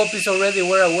these gopis already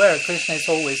were aware Krishna is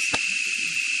always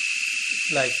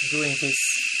like doing his,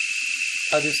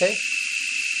 how do you say?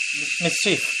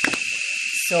 Mischief.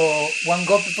 So one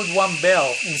gopi put one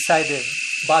bell inside the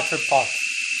butter pot.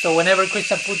 So whenever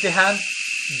Krishna put the hand,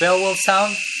 bell will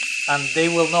sound, and they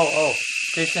will know, oh,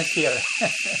 Krishna's here.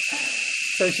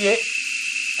 So he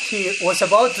was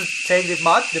about to take the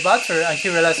butter, and he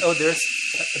realized, oh, there's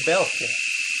a bell here.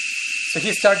 So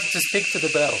he started to speak to the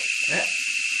bell.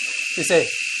 He said,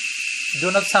 do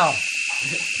not sound.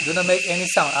 Do not make any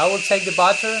sound. I will take the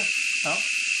butter. No,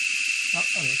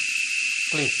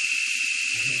 please.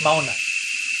 Mauna.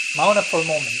 Mauna for a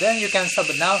moment. Then you can stop.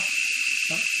 But now,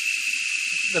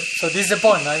 so this is the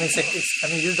point.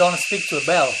 You don't speak to a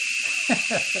bell.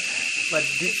 But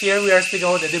here we are speaking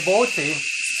about the devotee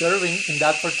serving in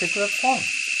that particular form.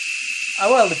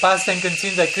 The pastime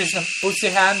continues that Krishna puts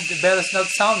the hand, the bell is not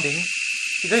sounding.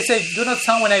 Because he says, do not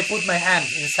sound when I put my hand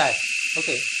inside.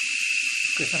 Okay.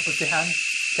 Krishna puts the hand,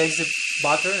 takes the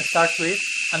butter and starts to eat,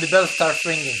 and the bell starts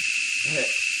ringing.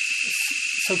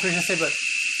 So Krishna said, but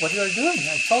what you are doing?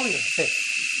 I told you. He said,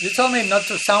 you told me not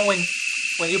to sound when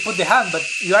you put the hand, but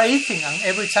you are eating, and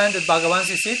every time that Bhagavan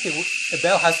is eating, the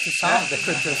bell has to sound, the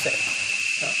Krishna said.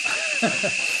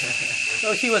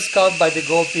 So he was caught by the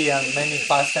gopi and many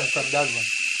pastimes from that one.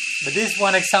 But this is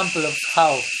one example of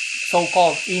how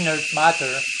so-called inert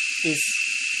matter is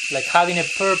like having a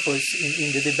purpose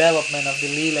in the development of the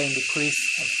lila, in the kris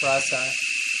of rasa.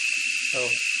 So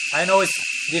I know it's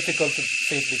difficult to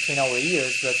fit between our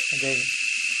ears, but again,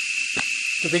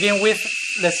 to begin with,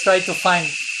 let's try to find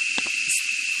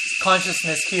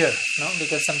consciousness here, no?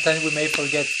 Because sometimes we may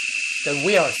forget that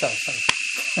we ourselves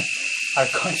are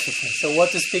consciousness. So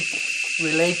what to speak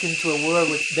relating to a world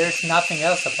where there's nothing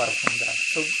else apart from that.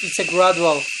 So it's a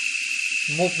gradual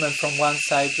movement from one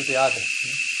side to the other.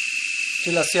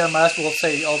 Srila Sri Maharaj will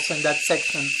say also in that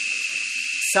section,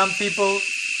 some people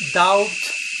doubt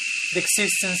the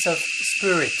existence of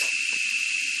spirit.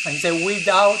 And he said, we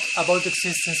doubt about the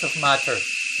existence of matter.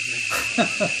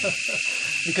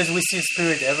 Because we see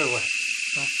spirit everywhere.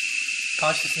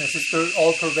 Consciousness is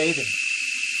all-pervading.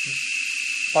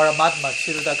 Paramatma,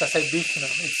 Kshirodakasai Vishnu,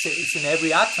 it's in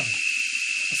every atom,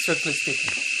 strictly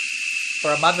speaking.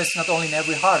 Paramatma is not only in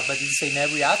every heart, but it's in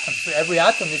every atom. So every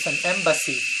atom is an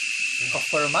embassy of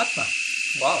Paramatma.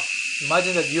 Wow,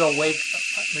 Imagine that you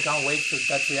become awake to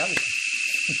that reality.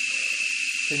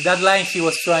 In that line, he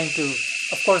was trying to,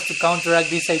 of course, to counteract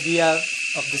this idea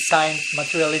of the science,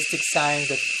 materialistic science,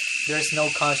 that there's no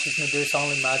consciousness, there's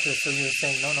only matter. So you're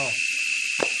saying, no.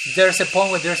 There's a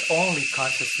point where there's only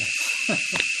consciousness.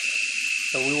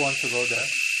 So we want to go there.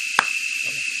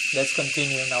 So let's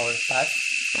continue in our path,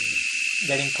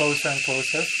 getting closer and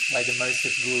closer by the mercy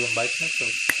of Guru and Vaishnava. So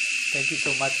thank you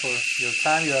so much for your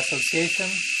time, your association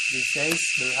these days.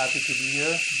 Very happy to be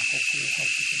here. Hopefully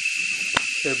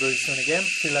share very soon again.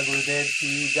 Srila Gurudev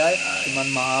ki jai, Sriman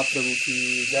Mahaprabhu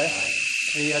ki jai,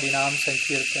 Sri Harinam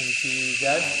Sankirtan ki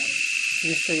jai,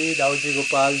 Sri Dauji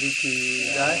Gopal ji ki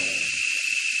jai,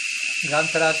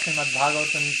 Grantara Srimad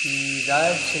Bhagavatam ki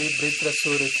jai, Sri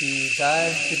Vritrasur ki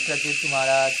jai, Chitraketu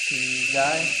Maharaj ki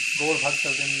jai, Gaur Bhakta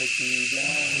Vrinda ki jai,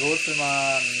 Gaur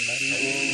Praman Hari Bol.